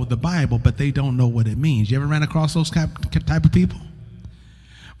know the Bible, but they don't know what it means. You ever ran across those type of people?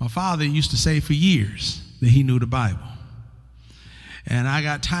 My father used to say for years that he knew the Bible. And I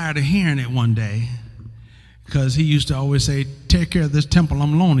got tired of hearing it one day because he used to always say, take care of this temple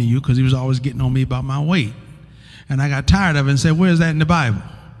I'm loaning you, because he was always getting on me about my weight. And I got tired of it and said, where's that in the Bible?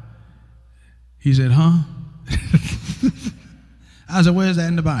 He said, huh? I said, where's that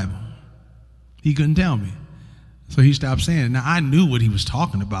in the Bible? He couldn't tell me. So he stopped saying it. Now, I knew what he was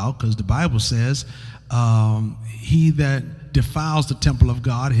talking about, because the Bible says, he that defiles the temple of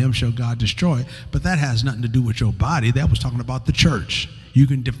God, him shall God destroy. But that has nothing to do with your body. That was talking about the church. You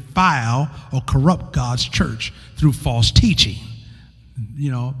can defile or corrupt God's church through false teaching.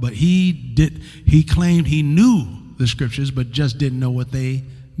 You know, but he claimed he knew the scriptures, but just didn't know what they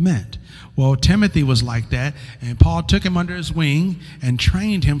meant. Well, Timothy was like that, and Paul took him under his wing and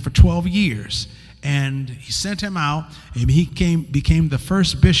trained him for 12 years. And he sent him out, and he became the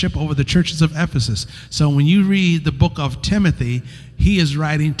first bishop over the churches of Ephesus. So when you read the book of Timothy, he is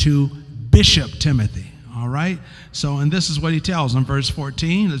writing to Bishop Timothy. All right? So, and this is what he tells him, verse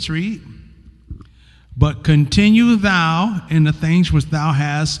 14. Let's read. But continue thou in the things which thou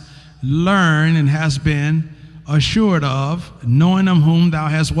hast learned and hast been assured of, knowing them whom thou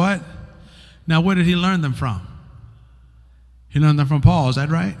hast what? Now, where did he learn them from? He learned them from Paul. Is that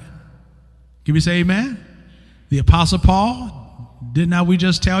right? Can we say amen? The Apostle Paul, did not we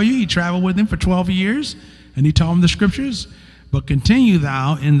just tell you he traveled with him for 12 years and he taught him the scriptures? But continue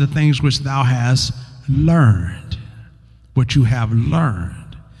thou in the things which thou hast learned, what you have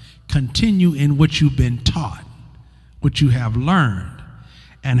learned. Continue in what you've been taught, what you have learned,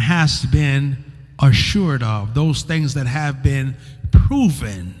 and hast been assured of, those things that have been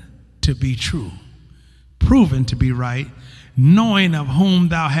proven to be true, proven to be right, knowing of whom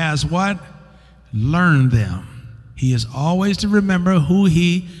thou hast what? Learned them. He is always to remember who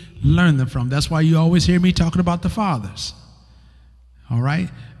he learned them from. That's why you always hear me talking about the fathers. All right?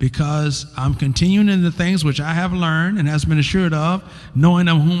 Because I'm continuing in the things which I have learned and has been assured of, knowing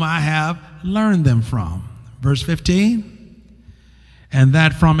of whom I have learned them from. Verse 15, and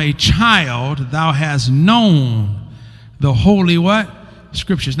that from a child thou hast known the holy what?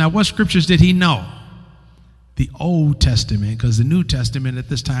 Scriptures. Now, what scriptures did he know? The Old Testament, because the New Testament at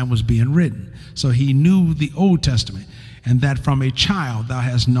this time was being written. So he knew the Old Testament. And that from a child thou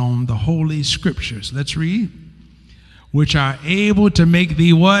hast known the holy scriptures. Let's read. Which are able to make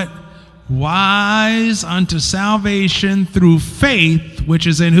thee what? Wise unto salvation through faith, which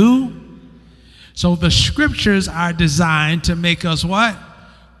is in who? So the scriptures are designed to make us what?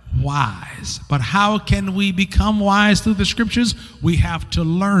 Wise. But how can we become wise through the scriptures? We have to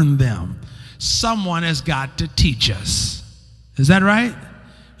learn them. Someone has got to teach us. Is that right?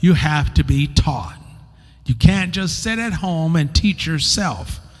 You have to be taught. You can't just sit at home and teach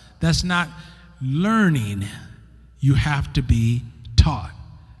yourself. That's not learning. You have to be taught.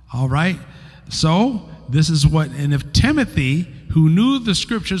 All right? So, this is what, and if Timothy, who knew the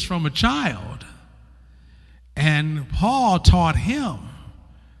scriptures from a child, and Paul taught him,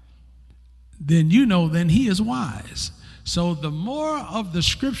 then then he is wise. So the more of the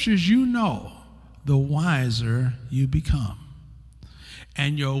scriptures you know, the wiser you become.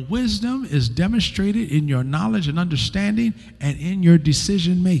 And your wisdom is demonstrated in your knowledge and understanding and in your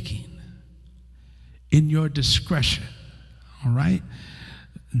decision making, in your discretion. All right?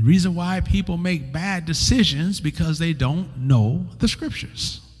 The reason why people make bad decisions because they don't know the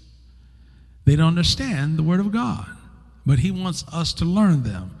scriptures. They don't understand the word of God. But he wants us to learn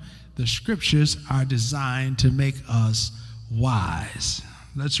them. The scriptures are designed to make us wise.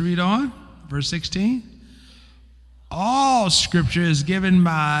 Let's read on. Verse 16. All scripture is given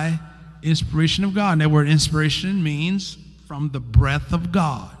by inspiration of God. And that word inspiration means from the breath of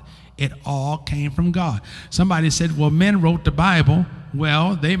God. It all came from God. Somebody said, well, men wrote the Bible.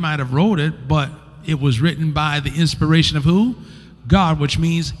 Well, they might have wrote it, but it was written by the inspiration of who? God, which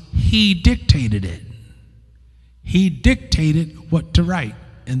means he dictated it. He dictated what to write,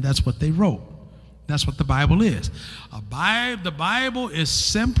 and that's what they wrote. That's what the Bible is. The Bible is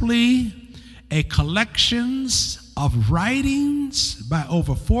simply a collection of writings by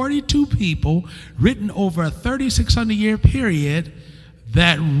over 42 people written over a 3,600-year period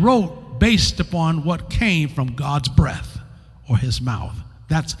that wrote based upon what came from God's breath or his mouth.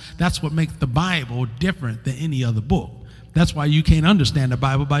 That's what makes the Bible different than any other book. That's why you can't understand the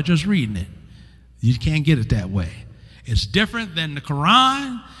Bible by just reading it. You can't get it that way. It's different than the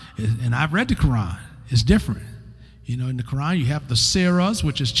Quran, and I've read the Quran. It's different. In the Quran, you have the surahs,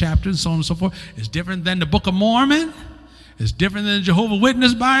 which is chapters, so on and so forth. It's different than the Book of Mormon. It's different than the Jehovah's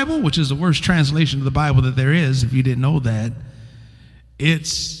Witness Bible, which is the worst translation of the Bible that there is, if you didn't know that.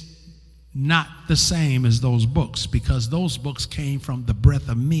 It's not the same as those books, because those books came from the breath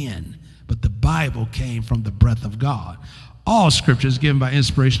of men, but the Bible came from the breath of God. All scripture is given by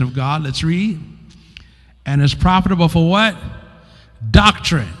inspiration of God. Let's read. And is profitable for what?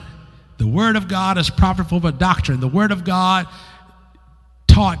 Doctrine. The word of God is profitable for doctrine. The word of God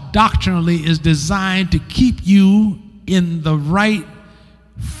taught doctrinally is designed to keep you in the right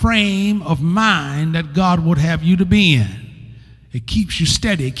frame of mind that God would have you to be in. It keeps you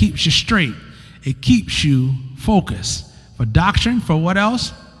steady. It keeps you straight. It keeps you focused. For doctrine, for what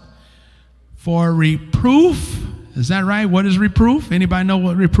else? For reproof. Is that right? What is reproof? Anybody know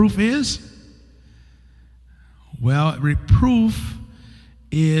what reproof is? Well, reproof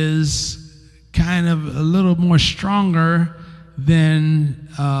is kind of a little more stronger than,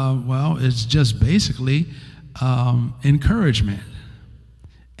 it's just basically encouragement.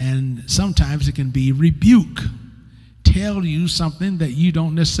 And sometimes it can be rebuke. Tell you something that you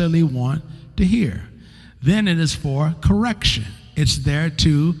don't necessarily want to hear. Then it is for correction. It's there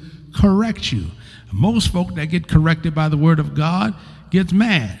to correct you. Most folk that get corrected by the word of God gets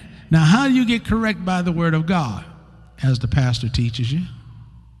mad. Now, how do you get corrected by the word of God? As the pastor teaches you.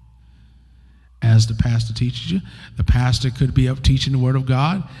 As the pastor teaches you. The pastor could be up teaching the word of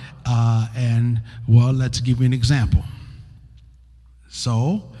God. Let's give you an example.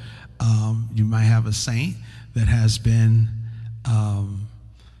 So, You might have a saint that has been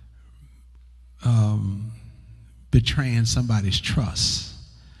betraying somebody's trust.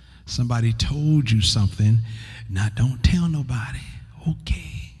 Somebody told you something. Now, don't tell nobody.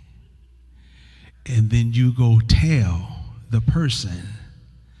 Okay. And then you go tell the person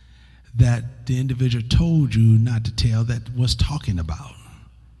that the individual told you not to tell that was talking about.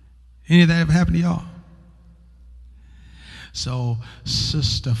 Any of that ever happened to y'all? So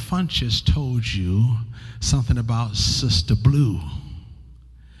Sister Funches told you something about Sister Blue.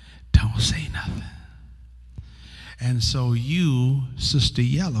 Don't say nothing. And so you, Sister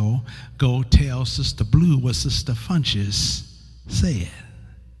Yellow, go tell Sister Blue what Sister Funches said.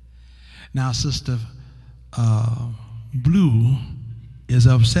 Now Sister Blue is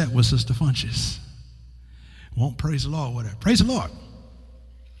upset with Sister Funches. Won't praise the Lord with her. Praise the Lord.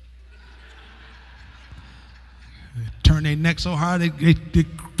 Turn their neck so hard they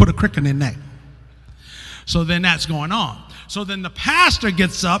put a crick in their neck. So then that's going on. So then the pastor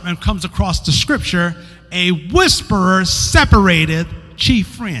gets up and comes across the scripture, a whisperer separated chief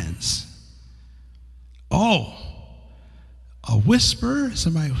friends. Oh, a whisper,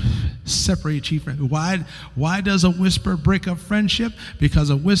 somebody separate chief friends. Why does a whisper break up friendship? Because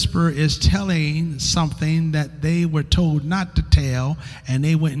a whisper is telling something that they were told not to tell, and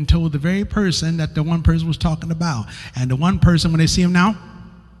they went and told the very person that the one person was talking about. And the one person, when they see him now,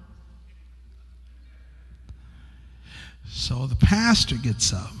 so the pastor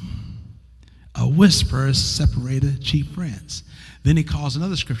gets up. A whisper separated chief friends. Then he calls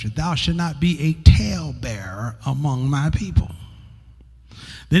another scripture, thou shalt not be a talebearer among my people.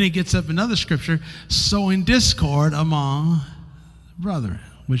 Then he gets up another scripture, sowing discord among brethren,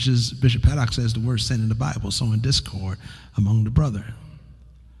 which is, Bishop Paddock says, the worst sin in the Bible, sowing discord among the brethren.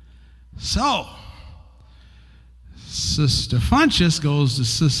 So, Sister Funches goes to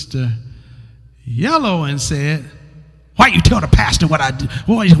Sister Yellow and said, why you tell the pastor what I do?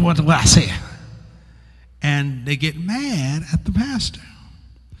 What I said? And they get mad at the pastor.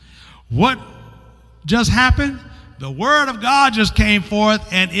 What just happened? The word of God just came forth,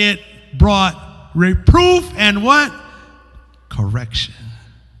 and it brought reproof and what? Correction.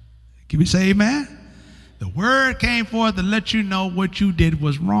 Can we say amen? The word came forth to let you know what you did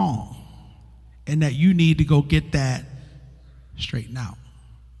was wrong, and that you need to go get that straightened out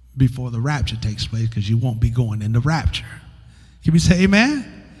before the rapture takes place, because you won't be going in the rapture. Can we say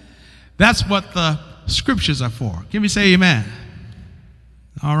amen? That's what the scriptures are for. Can we say amen?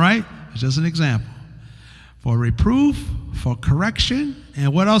 All right? It's just an example. For reproof, for correction,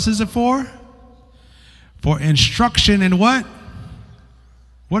 and what else is it for? For instruction in what?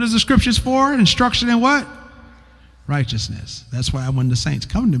 What is the scriptures for? Instruction in what? Righteousness. That's why when the saints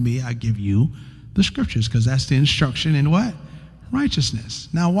come to me, I give you the scriptures, because that's the instruction in what? Righteousness.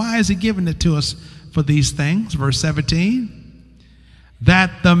 Now, why is he giving it to us for these things? Verse 17.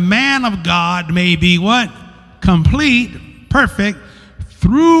 That the man of God may be what? Complete, perfect,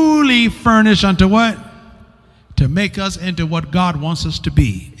 truly furnished unto what? To make us into what God wants us to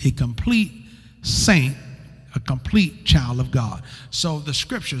be. A complete saint, a complete child of God. So the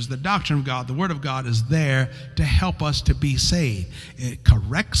scriptures, the doctrine of God, the word of God is there to help us to be saved. It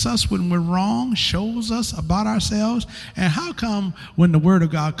corrects us when we're wrong, shows us about ourselves. And how come when the word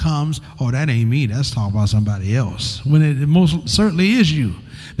of God comes, oh, that ain't me, that's talking about somebody else, when it most certainly is you?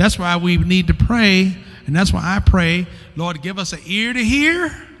 That's why we need to pray, and that's why I pray, Lord, give us an ear to hear,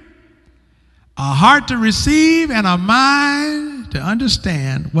 a heart to receive, and a mind to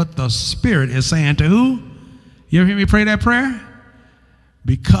understand what the Spirit is saying to who? You ever hear me pray that prayer?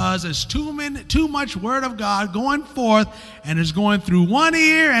 Because it's too much word of God going forth, and it's going through one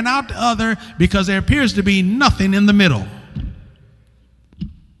ear and out the other, because there appears to be nothing in the middle.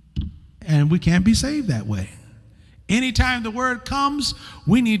 And we can't be saved that way. Anytime the word comes,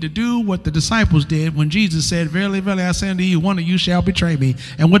 we need to do what the disciples did when Jesus said, verily, verily, I say unto you, one of you shall betray me.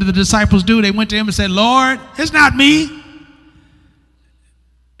 And what did the disciples do? They went to him and said, Lord, it's not me.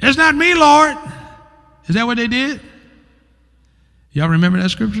 It's not me, Lord. Is that what they did? Y'all remember that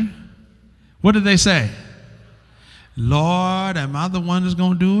scripture? What did they say? Lord, am I the one that's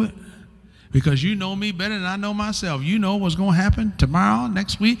going to do it? Because you know me better than I know myself. You know what's going to happen tomorrow,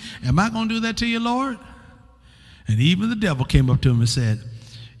 next week. Am I going to do that to you, Lord? And even the devil came up to him and said,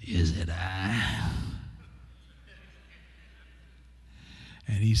 is it I?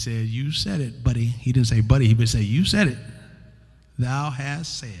 And he said, you said it, buddy. He didn't say buddy, he would say, you said it. Thou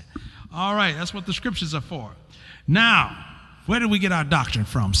hast said. All right, that's what the scriptures are for. Now, where did we get our doctrine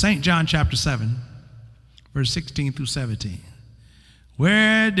from? St. John chapter 7, verse 16 through 17.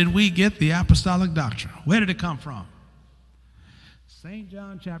 Where did we get the apostolic doctrine? Where did it come from? St.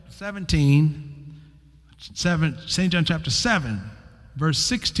 John chapter 17, St. John chapter 7, verse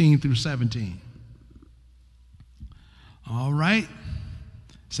 16 through 17. All right.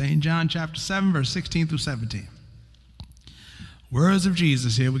 St. John chapter 7, verse 16 through 17. Words of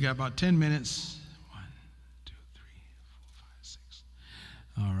Jesus here. We got about 10 minutes. 1, 2, 3, 4, 5, 6.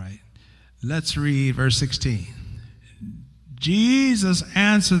 All right. Let's read verse 16. Jesus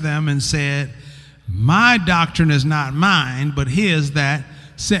answered them and said, my doctrine is not mine, but his that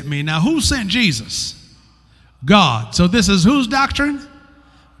sent me. Now, who sent Jesus? God. So this is whose doctrine?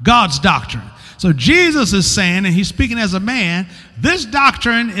 God's doctrine. So Jesus is saying, and he's speaking as a man, this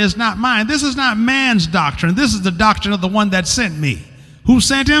doctrine is not mine. This is not man's doctrine. This is the doctrine of the one that sent me. Who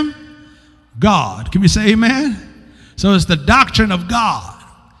sent him? God. Can we say amen? So it's the doctrine of God.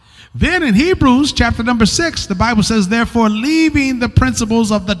 Then in Hebrews chapter number 6, the Bible says, therefore, leaving the principles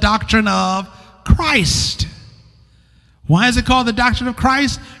of the doctrine of Christ. Why is it called the doctrine of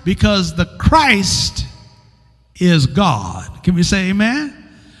Christ? Because the Christ is God. Can we say amen?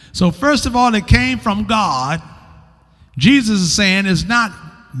 So first of all, it came from God. Jesus is saying it's not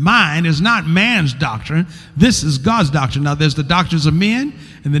mine, it's not man's doctrine. This is God's doctrine. Now there's the doctrines of men,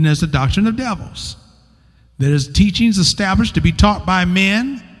 and then there's the doctrine of devils. There is teachings established to be taught by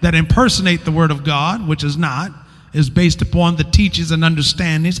men that impersonate the word of God, which is not, is based upon the teachings and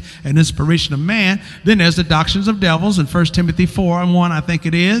understandings and inspiration of man. Then there's the doctrines of devils in 1 Timothy 4:1, I think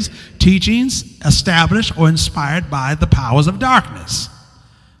it is, teachings established or inspired by the powers of darkness.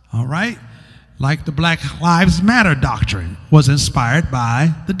 All right? Like the Black Lives Matter doctrine was inspired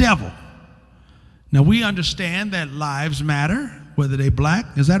by the devil. Now we understand that lives matter, whether they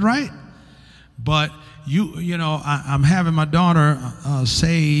black, is that right? But you know, I'm having my daughter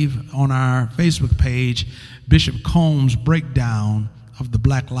save on our Facebook page Bishop Combs' breakdown of the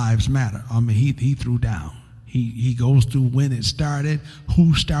Black Lives Matter. I mean, he threw down. He goes through when it started,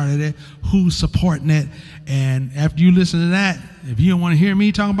 who started it, who's supporting it, and after you listen to that, if you don't want to hear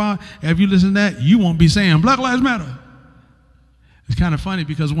me talking about it, after you listen to that, you won't be saying Black Lives Matter. It's kind of funny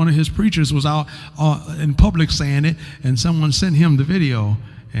because one of his preachers was out in public saying it, and someone sent him the video,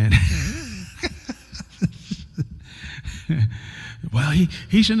 and well,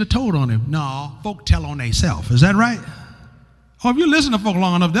 he shouldn't have told on him. No, folk tell on themselves. Is that right? Or if you listen to folk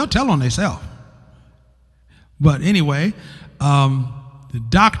long enough, they'll tell on themselves. But anyway, the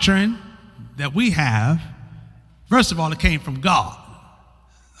doctrine that we have, first of all, it came from God.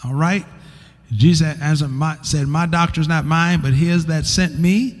 All right? Jesus said, my doctrine is not mine, but his that sent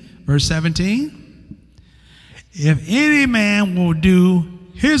me. Verse 17. If any man will do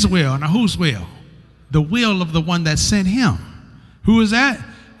his will. Now, whose will? The will of the one that sent him. Who is that?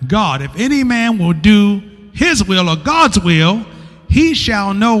 God. If any man will do his will or God's will, he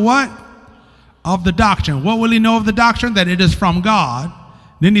shall know what? Of the doctrine. What will he know of the doctrine? That it is from God.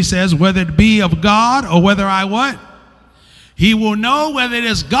 Then he says, whether it be of God or whether I what? He will know whether it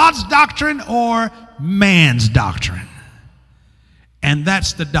is God's doctrine or man's doctrine. And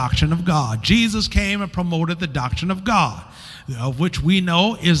that's the doctrine of God. Jesus came and promoted the doctrine of God, of which we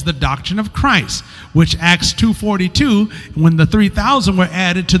know is the doctrine of Christ, which Acts 2:42, when the 3,000 were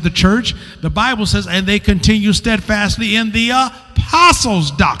added to the church, the Bible says, and they continue steadfastly in the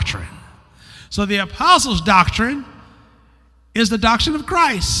apostles' doctrine. So the apostles' doctrine is the doctrine of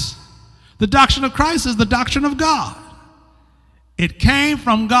Christ. The doctrine of Christ is the doctrine of God. It came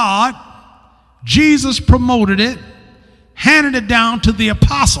from God. Jesus promoted it, handed it down to the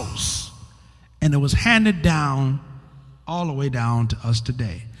apostles, and it was handed down all the way down to us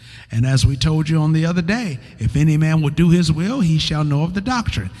today. And as we told you on the other day, if any man will do his will, he shall know of the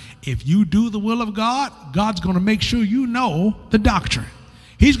doctrine. If you do the will of God, God's going to make sure you know the doctrine.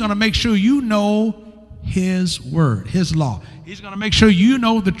 He's going to make sure you know his word, his law. He's going to make sure you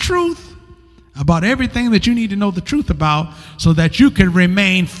know the truth about everything that you need to know the truth about so that you can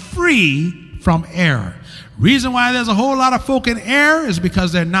remain free from error. Reason why there's a whole lot of folk in error is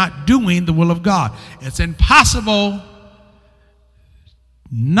because they're not doing the will of God. It is impossible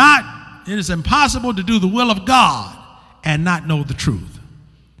to do the will of God and not know the truth.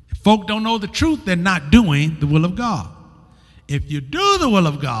 If folk don't know the truth, they're not doing the will of God. If you do the will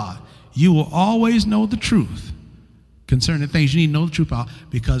of God, you will always know the truth concerning things you need to know the truth about,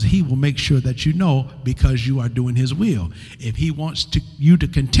 because he will make sure that you know, because you are doing his will. If he wants you to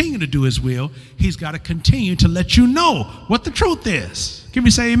continue to do his will, he's got to continue to let you know what the truth is. Can we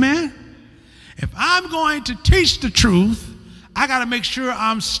say amen? If I'm going to teach the truth, I got to make sure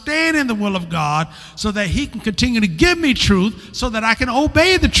I'm staying in the will of God so that he can continue to give me truth so that I can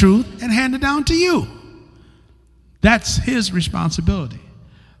obey the truth and hand it down to you. That's his responsibility.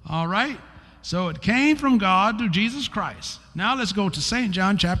 All right? So it came from God through Jesus Christ. Now let's go to St.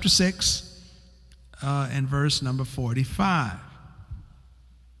 John chapter 6 and verse number 45.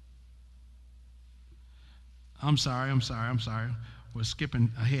 I'm sorry. We're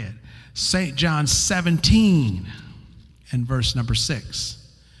skipping ahead. St. John 17 and verse number 6.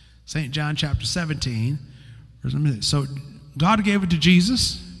 St. John chapter 17, verse number 6. So God gave it to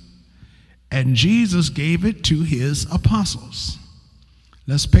Jesus, and Jesus gave it to his apostles.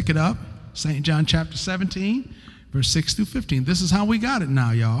 Let's pick it up. St. John chapter 17, verse 6 through 15. This is how we got it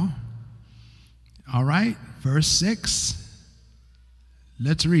now, y'all. All right, verse 6.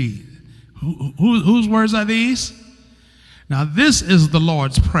 Let's read. Whose words are these? Now, this is the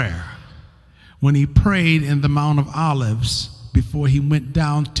Lord's Prayer when he prayed in the Mount of Olives before he went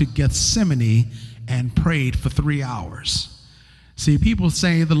down to Gethsemane and prayed for 3 hours. See, people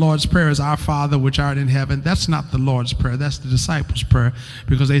say the Lord's Prayer is our Father which art in heaven. That's not the Lord's Prayer. That's the disciples' prayer,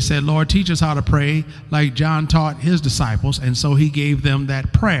 because they said, Lord, teach us how to pray like John taught his disciples, and so he gave them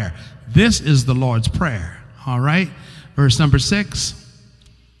that prayer. This is the Lord's Prayer. All right? Verse number 6.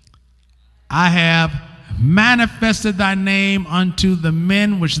 I have manifested thy name unto the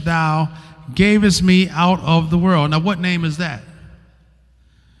men which thou gavest me out of the world. Now, what name is that?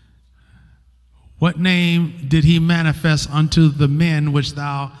 What name did he manifest unto the men which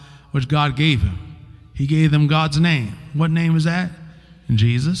God gave him? He gave them God's name. What name is that?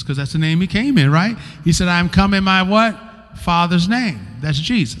 Jesus, because that's the name he came in, right? He said, I am come in my what? Father's name. That's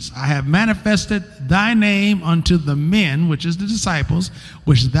Jesus. I have manifested thy name unto the men, which is the disciples,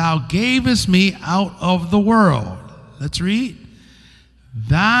 which thou gavest me out of the world. Let's read.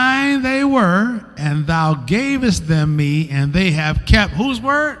 Thine they were, and thou gavest them me, and they have kept whose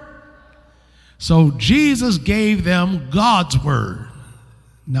word? So Jesus gave them God's word.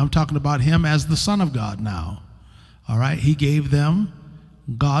 Now I'm talking about him as the Son of God now. All right, he gave them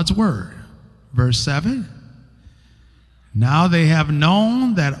God's word. Verse 7. Now they have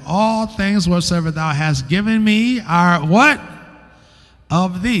known that all things whatsoever thou hast given me are what?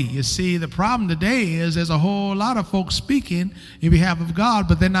 Of thee. You see, the problem today is there's a whole lot of folks speaking in behalf of God,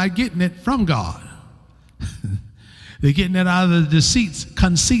 but they're not getting it from God. They're getting it out of the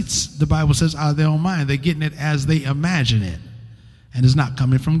conceits, the Bible says, out of their own mind. They're getting it as they imagine it. And it's not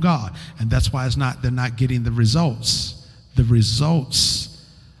coming from God. And that's why they're not getting the results. The results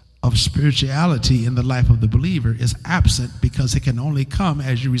of spirituality in the life of the believer is absent, because it can only come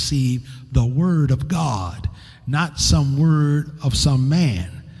as you receive the word of God, not some word of some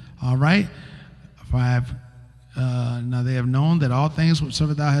man. All right? 5. Now they have known that all things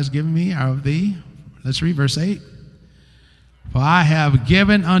whatsoever thou hast given me are of thee. Let's read verse 8. For I have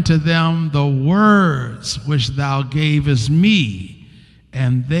given unto them the words which thou gavest me,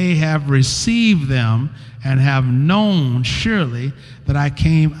 and they have received them, and have known surely that I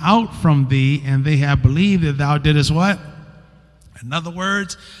came out from thee, and they have believed that thou didst what? In other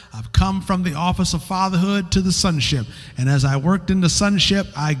words, I've come from the office of fatherhood to the sonship. And as I worked in the sonship,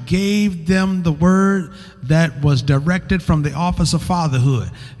 I gave them the word that was directed from the office of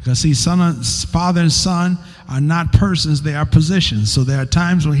fatherhood. Because see, father and son are not persons, they are positions. So there are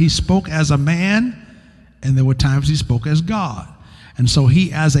times when he spoke as a man, and there were times he spoke as God. And so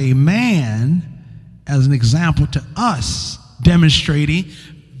he, as a man, as an example to us, demonstrating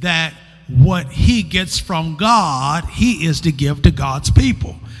that what he gets from God, he is to give to God's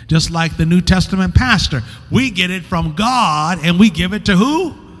people. Just like the New Testament pastor. We get it from God, and we give it to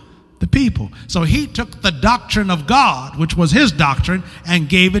who? The people. So he took the doctrine of God, which was his doctrine, and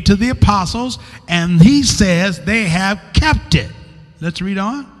gave it to the apostles, and he says they have kept it. Let's read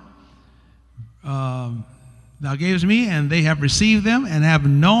on. Thou gavest me, and they have received them, and have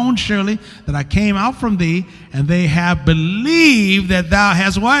known surely that I came out from thee, and they have believed that thou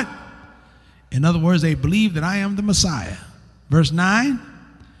hast what? In other words, they believe that I am the Messiah. Verse 9,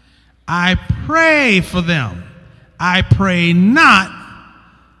 I pray for them. I pray not.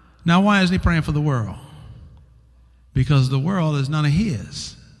 Now, why is he praying for the world? Because the world is none of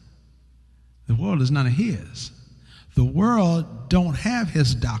his. The world is none of his. The world don't have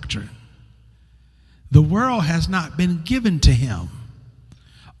his doctrine. The world has not been given to him.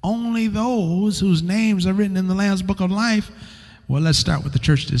 Only those whose names are written in the Lamb's Book of Life. Well, let's start with the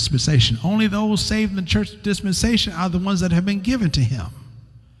church dispensation. Only those saved in the church dispensation are the ones that have been given to him.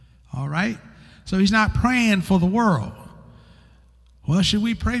 All right? So he's not praying for the world. Well, should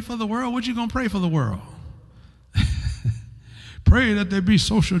we pray for the world? What you going to pray for the world? Pray that there be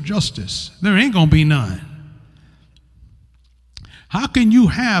social justice. There ain't going to be none. How can you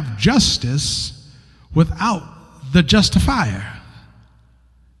have justice without the justifier?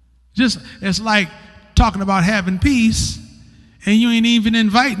 It's like talking about having peace, and you ain't even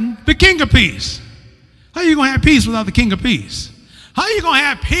inviting the King of Peace. How are you going to have peace without the King of Peace? How are you going to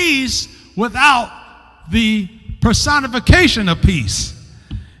have peace without the personification of peace?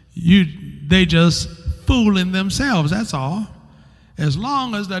 They just fooling themselves, that's all. As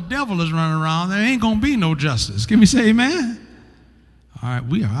long as the devil is running around, there ain't going to be no justice. Can we say amen? All right,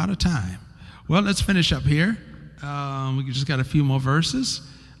 we are out of time. Well, let's finish up here. We just got a few more verses.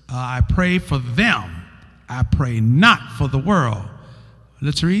 I pray for them. I pray not for the world.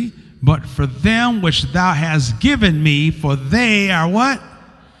 Let's read. But for them which thou hast given me, for they are what?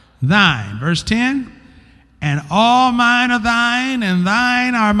 Thine. Verse 10. And all mine are thine, and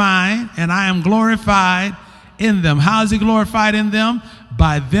thine are mine, and I am glorified in them. How is he glorified in them?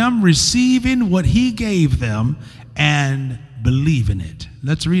 By them receiving what he gave them and believing it.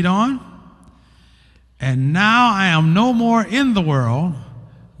 Let's read on. And now I am no more in the world,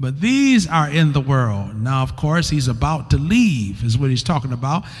 but these are in the world. Now, of course, he's about to leave, is what he's talking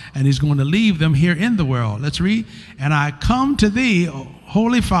about, and he's going to leave them here in the world. Let's read. And I come to thee,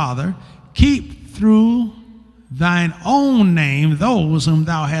 Holy Father, keep through thine own name those whom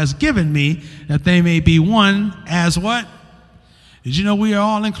thou hast given me, that they may be one as what? Did you know we are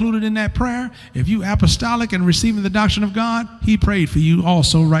all included in that prayer? If you apostolic and receiving the doctrine of God, he prayed for you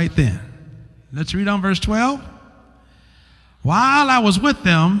also right then. Let's read on verse 12. While I was with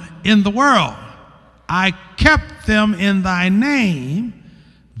them in the world, I kept them in thy name.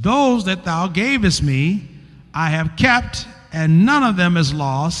 Those that thou gavest me, I have kept, and none of them is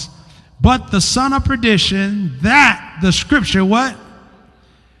lost, but the son of perdition, that the scripture, what?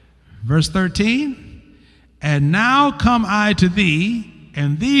 Verse 13. And now come I to thee,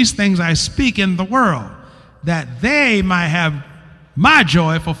 and these things I speak in the world, that they might have my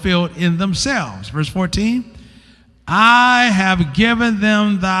joy fulfilled in themselves. Verse 14. I have given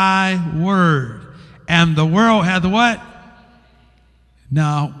them thy word, and the world hath what?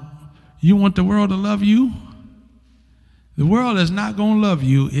 Now, you want the world to love you? The world is not going to love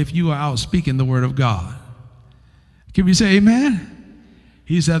you if you are out speaking the word of God. Can we say amen?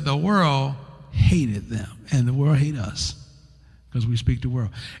 He said the world hated them, and the world hate us because we speak the world.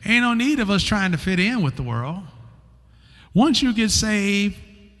 Ain't no need of us trying to fit in with the world. Once you get saved,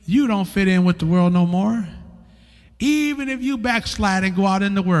 you don't fit in with the world no more. Even if you backslide and go out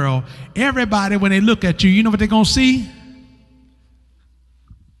in the world, everybody, when they look at you, you know what they're going to see?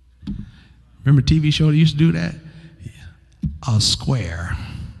 Remember a TV show that used to do that? A square.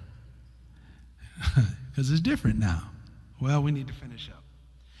 Because it's different now. Well, we need to finish up.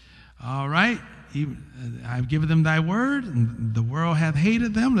 All right. I've given them thy word, and the world hath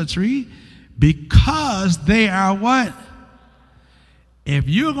hated them. Let's read. Because they are what? If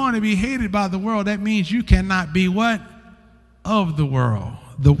you're going to be hated by the world, that means you cannot be what? Of the world.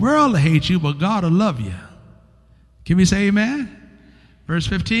 The world will hate you, but God will love you. Can we say amen? Verse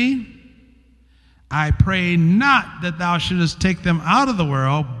 15. I pray not that thou shouldest take them out of the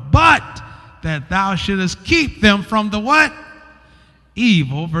world, but that thou shouldest keep them from the what?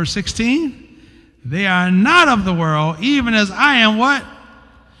 Evil. Verse 16. They are not of the world, even as I am what?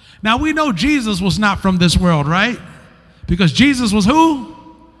 Now we know Jesus was not from this world, right? Because Jesus was who?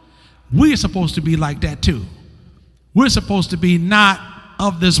 We're supposed to be like that too. We're supposed to be not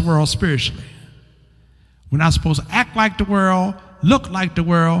of this world spiritually. We're not supposed to act like the world, look like the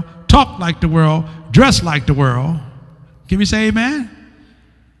world, talk like the world, dress like the world. Can we say amen?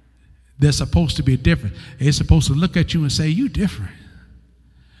 They're supposed to be different. They're supposed to look at you and say, you different.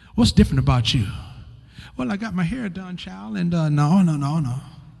 What's different about you? Well, I got my hair done, child, and no.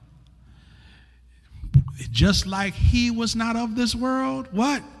 Just like he was not of this world,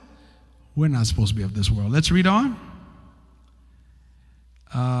 what? We're not supposed to be of this world. Let's read on.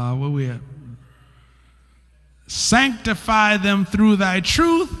 Where we at? Sanctify them through thy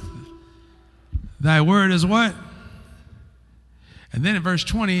truth. Thy word is what? And then in verse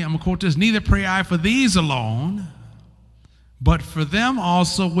 20, I'm going to quote this. Neither pray I for these alone, but for them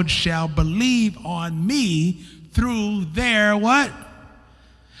also which shall believe on me through their what?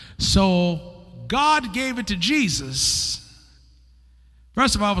 So God gave it to Jesus.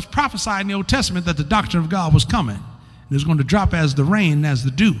 First of all, it was prophesied in the Old Testament that the doctrine of God was coming. It was going to drop as the rain, as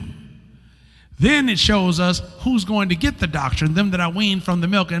the dew. Then it shows us who's going to get the doctrine, them that are weaned from the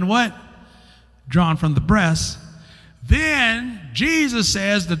milk and what? Drawn from the breast. Then Jesus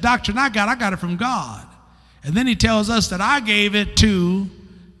says, the doctrine I got it from God. And then he tells us that I gave it to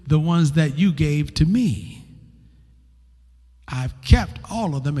the ones that you gave to me. I've kept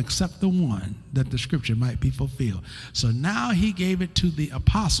all of them except the one, that the scripture might be fulfilled. So now he gave it to the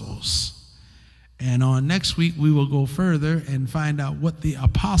apostles. And on next week, we will go further and find out what the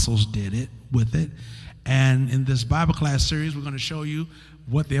apostles did with it. And in this Bible class series, we're going to show you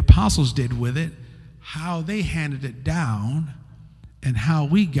what the apostles did with it, how they handed it down, and how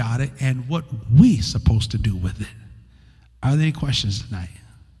we got it, and what we're supposed to do with it. Are there any questions tonight?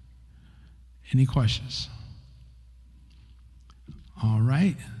 Any questions? All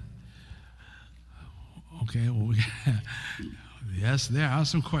right. Okay, well, yes, there are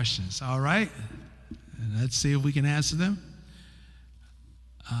some questions. All right. And let's see if we can answer them.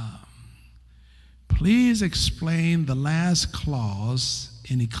 Please explain the last clause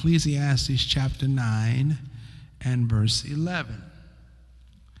in Ecclesiastes chapter 9 and verse 11.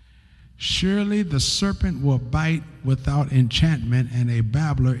 Surely the serpent will bite without enchantment, and a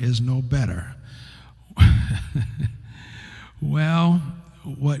babbler is no better. Well,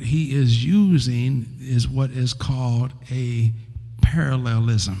 what he is using is what is called a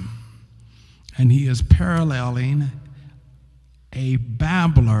parallelism. And he is paralleling a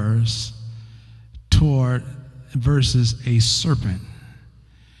babbler's toward versus a serpent.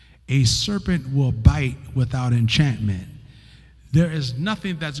 A serpent will bite without enchantment. There is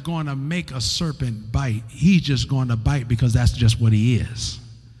nothing that's going to make a serpent bite. He's just going to bite because that's just what he is.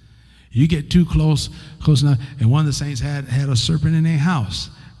 You get too close enough, and one of the saints had a serpent in their house.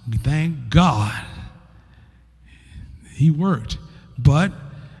 Thank God he worked. But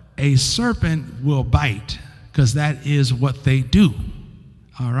a serpent will bite because that is what they do.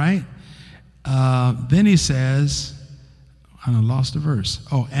 All right? Then he says, I lost the verse.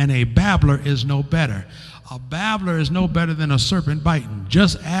 Oh, and a babbler is no better. A babbler is no better than a serpent biting.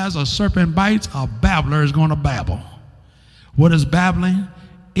 Just as a serpent bites, a babbler is going to babble. What is babbling?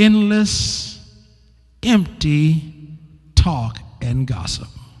 Endless, empty talk and gossip.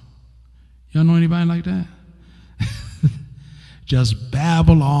 Y'all know anybody like that? Just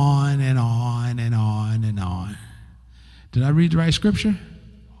babble on and on and on and on. Did I read the right scripture?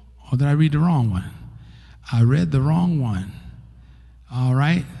 Or did I read the wrong one? I read the wrong one. All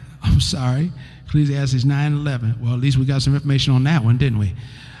right. I'm sorry. Ecclesiastes 9:11. Well, at least we got some information on that one, didn't we?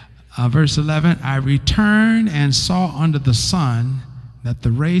 Verse 11, I returned and saw under the sun that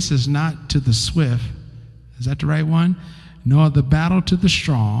the race is not to the swift. Is that the right one? Nor the battle to the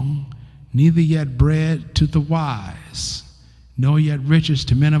strong, neither yet bread to the wise, nor yet riches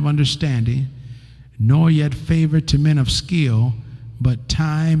to men of understanding, nor yet favor to men of skill, but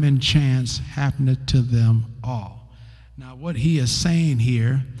time and chance happeneth to them all. Now, what he is saying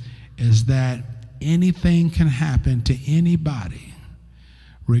here is that anything can happen to anybody,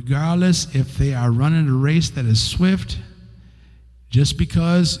 regardless if they are running a race that is swift. Just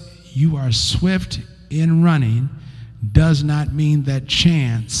because you are swift in running does not mean that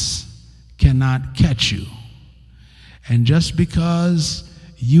chance cannot catch you. And just because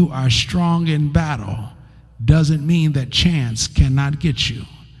you are strong in battle doesn't mean that chance cannot get you.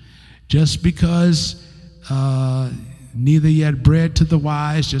 Just because neither yet bread to the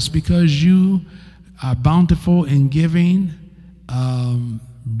wise, just because you are bountiful in giving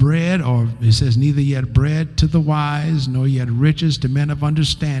bread, or it says neither yet bread to the wise, nor yet riches to men of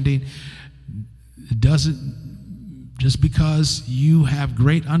understanding, just because you have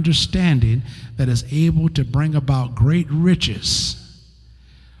great understanding that is able to bring about great riches,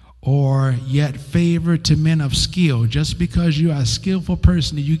 or yet favor to men of skill. Just because you are a skillful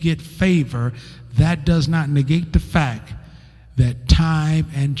person and you get favor, that does not negate the fact that time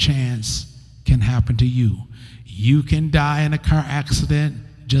and chance can happen to you. You can die in a car accident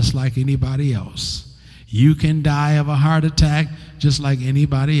just like anybody else. You can die of a heart attack just like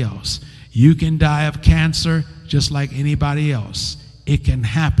anybody else. You can die of cancer just like anybody else. It can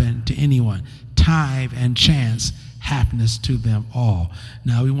happen to anyone. Time and chance happiness to them all.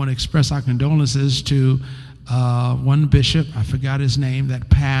 Now, we want to express our condolences to one bishop, I forgot his name, that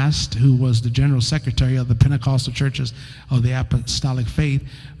passed, who was the general secretary of the Pentecostal churches of the Apostolic Faith.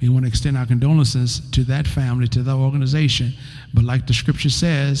 We want to extend our condolences to that family, to the organization. But like the scripture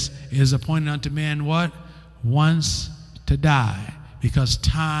says, it is appointed unto men what? Once to die. Because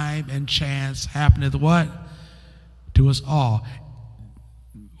time and chance happeneth what? To us all.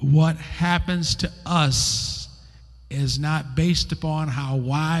 What happens to us is not based upon how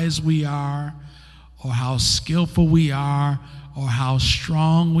wise we are, or how skillful we are, or how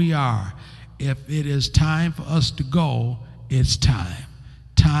strong we are. If it is time for us to go, it's time.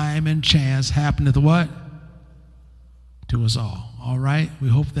 Time and chance happen to what? To us all. All right? We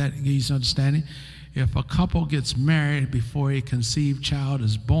hope that gives you some understanding. If a couple gets married before a conceived child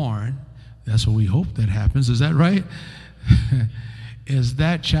is born, that's what we hope that happens. Is that right? Is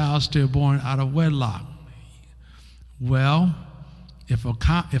that child still born out of wedlock? Well, if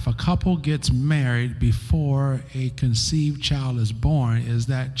a couple gets married before a conceived child is born, is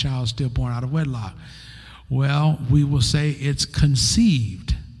that child still born out of wedlock? Well, we will say it's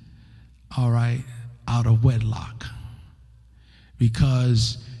conceived, all right, out of wedlock.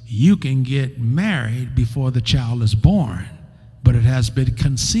 Because you can get married before the child is born, but it has been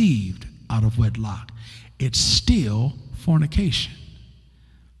conceived out of wedlock. It's still fornication.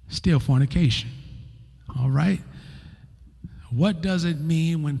 Still fornication. All right? What does it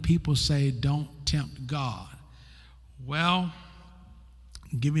mean when people say don't tempt God? Well,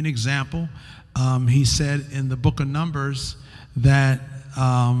 I'll give you an example. He said in the book of Numbers that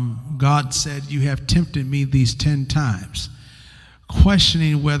God said, you have tempted me these 10 times,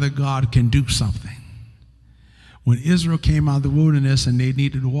 questioning whether God can do something. When Israel came out of the wilderness and they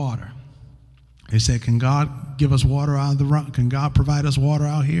needed water, they said, can God give us water out of the rock? Can God provide us water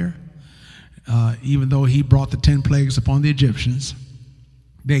out here? Even though he brought the 10 plagues upon the Egyptians,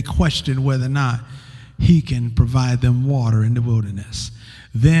 they questioned whether or not he can provide them water in the wilderness.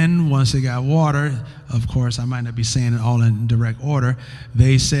 Then once they got water, of course, I might not be saying it all in direct order,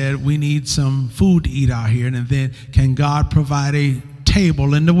 they said, we need some food to eat out here. And then, can God provide a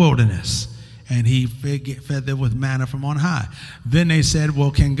table in the wilderness? And he fed them with manna from on high. Then they said,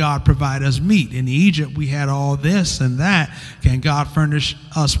 well, can God provide us meat? In Egypt, we had all this and that. Can God furnish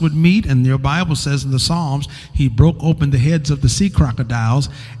us with meat? And your Bible says in the Psalms, he broke open the heads of the sea crocodiles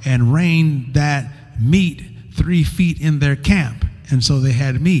and rained that meat 3 feet in their camp. And so they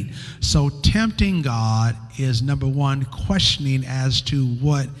had meat. So tempting God is, number one, questioning as to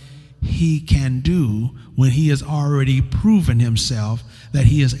what he can do when he has already proven himself that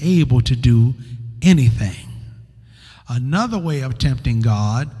he is able to do anything. Another way of tempting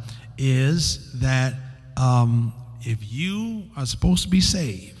God is that if you are supposed to be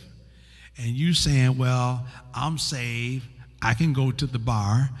saved and you saying, well, I'm saved, I can go to the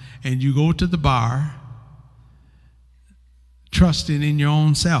bar, and you go to the bar trusting in your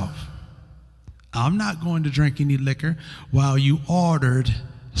own self. I'm not going to drink any liquor while you ordered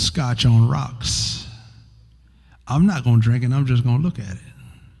scotch on rocks. I'm not going to drink it, I'm just going to look at it.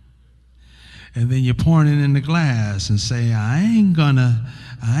 And then you're pouring it in the glass and say, I ain't gonna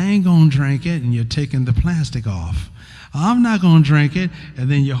drink it, and you're taking the plastic off. I'm not going to drink it, and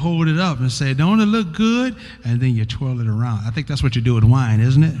then you hold it up and say, don't it look good? And then you twirl it around. I think that's what you do with wine,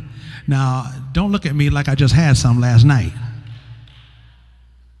 isn't it? Now, don't look at me like I just had some last night.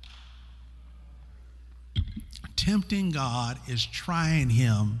 Tempting God is trying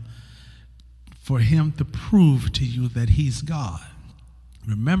him for him to prove to you that he's God.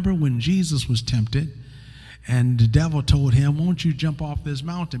 Remember when Jesus was tempted and the devil told him, won't you jump off this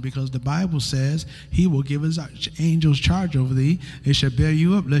mountain? Because the Bible says he will give his angels charge over thee. They shall bear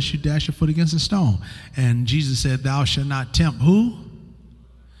you up lest you dash your foot against a stone. And Jesus said, thou shalt not tempt who?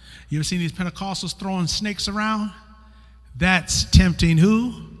 You ever seen these Pentecostals throwing snakes around? That's tempting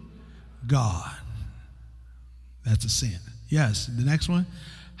who? God. That's a sin. Yes, the next one.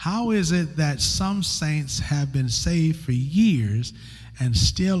 How is it that some saints have been saved for years and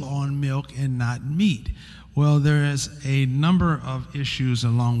still on milk and not meat? Well, there is a number of issues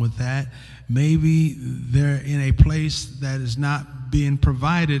along with that. Maybe they're in a place that is not being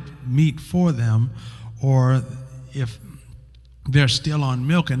provided meat for them, or if they're still on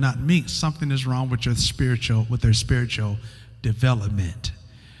milk and not meat, something is wrong with their spiritual development.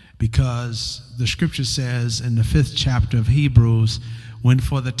 Because the scripture says in the 5th chapter of Hebrews, when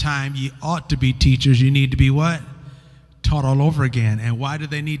for the time ye ought to be teachers, you need to be what? Taught all over again. And why do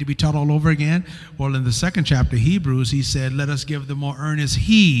they need to be taught all over again? Well, in the 2nd chapter of Hebrews, he said, let us give the more earnest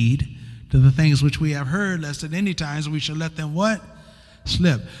heed to the things which we have heard, lest at any times we shall let them what?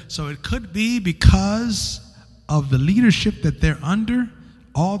 Slip. So it could be because of the leadership that they're under.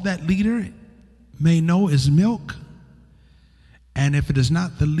 All that leader may know is milk. And if it is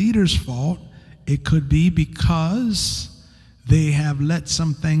not the leader's fault, it could be because they have let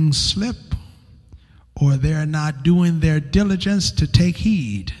some things slip, or they're not doing their diligence to take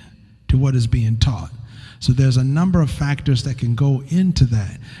heed to what is being taught. So there's a number of factors that can go into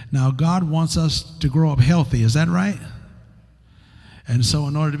that. Now, God wants us to grow up healthy. Is that right? And so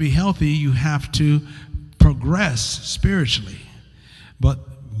in order to be healthy, you have to progress spiritually. But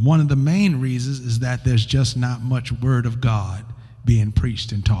one of the main reasons is that there's just not much Word of God being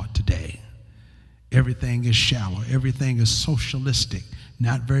preached and taught today. Everything is shallow. Everything is socialistic.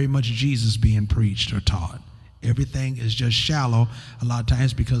 Not very much Jesus being preached or taught. Everything is just shallow a lot of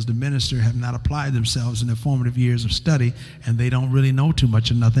times because the minister have not applied themselves in their formative years of study, and they don't really know too much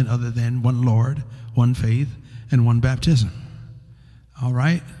of nothing other than one Lord, one faith, and one baptism. All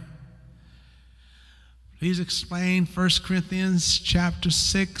right? Please explain 1 Corinthians chapter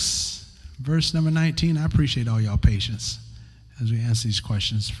 6, verse number 19. I appreciate all y'all patience as we answer these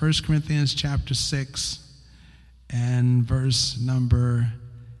questions. 1 Corinthians chapter 6, and verse number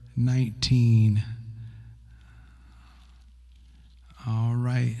 19. All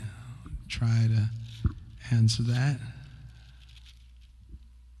right, try to answer that.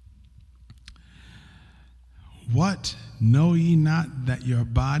 What, know ye not that your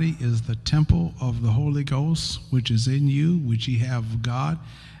body is the temple of the Holy Ghost, which is in you, which ye have of God,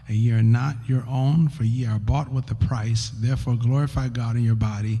 and ye are not your own, for ye are bought with a price. Therefore glorify God in your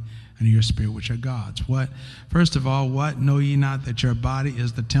body and in your spirit, which are God's. What? First of all, what, know ye not that your body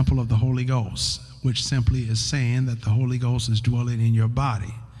is the temple of the Holy Ghost, which simply is saying that the Holy Ghost is dwelling in your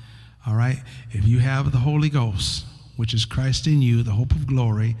body. All right? If you have the Holy Ghost, which is Christ in you, the hope of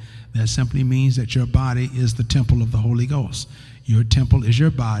glory, that simply means that your body is the temple of the Holy Ghost. Your temple is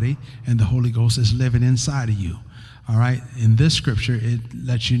your body, and the Holy Ghost is living inside of you. All right? In this scripture, it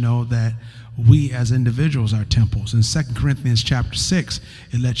lets you know that we as individuals are temples. In 2 Corinthians chapter 6,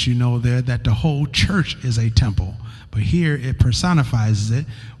 it lets you know there that the whole church is a temple. But here it personifies it.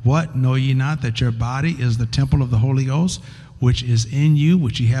 What? Know ye not that your body is the temple of the Holy Ghost, which is in you,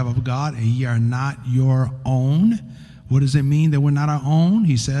 which ye have of God, and ye are not your own? What does it mean that we're not our own?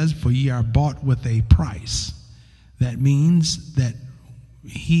 He says, for ye are bought with a price. That means that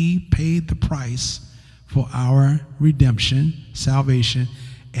he paid the price for our redemption, salvation,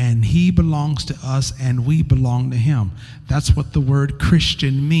 and he belongs to us and we belong to him. That's what the word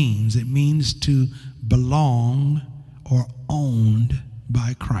Christian means. It means to belong or owned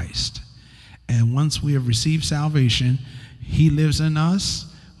by Christ. And once we have received salvation, he lives in us.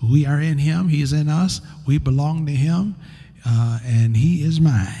 We are in him. He is in us. We belong to him. And he is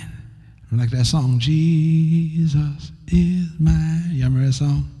mine. Like that song, Jesus is mine. You remember that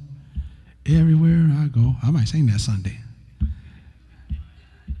song? Everywhere I go. I might sing that Sunday.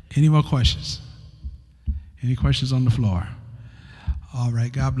 Any more questions? Any questions on the floor? All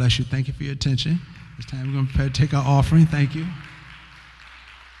right. God bless you. Thank you for your attention. This time we're going to take our offering. Thank you.